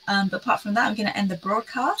 But apart from that, I'm going to end the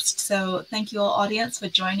broadcast. So thank you all, audience, for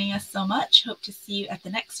joining us so much. Hope to see you at the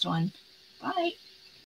next one. Bye.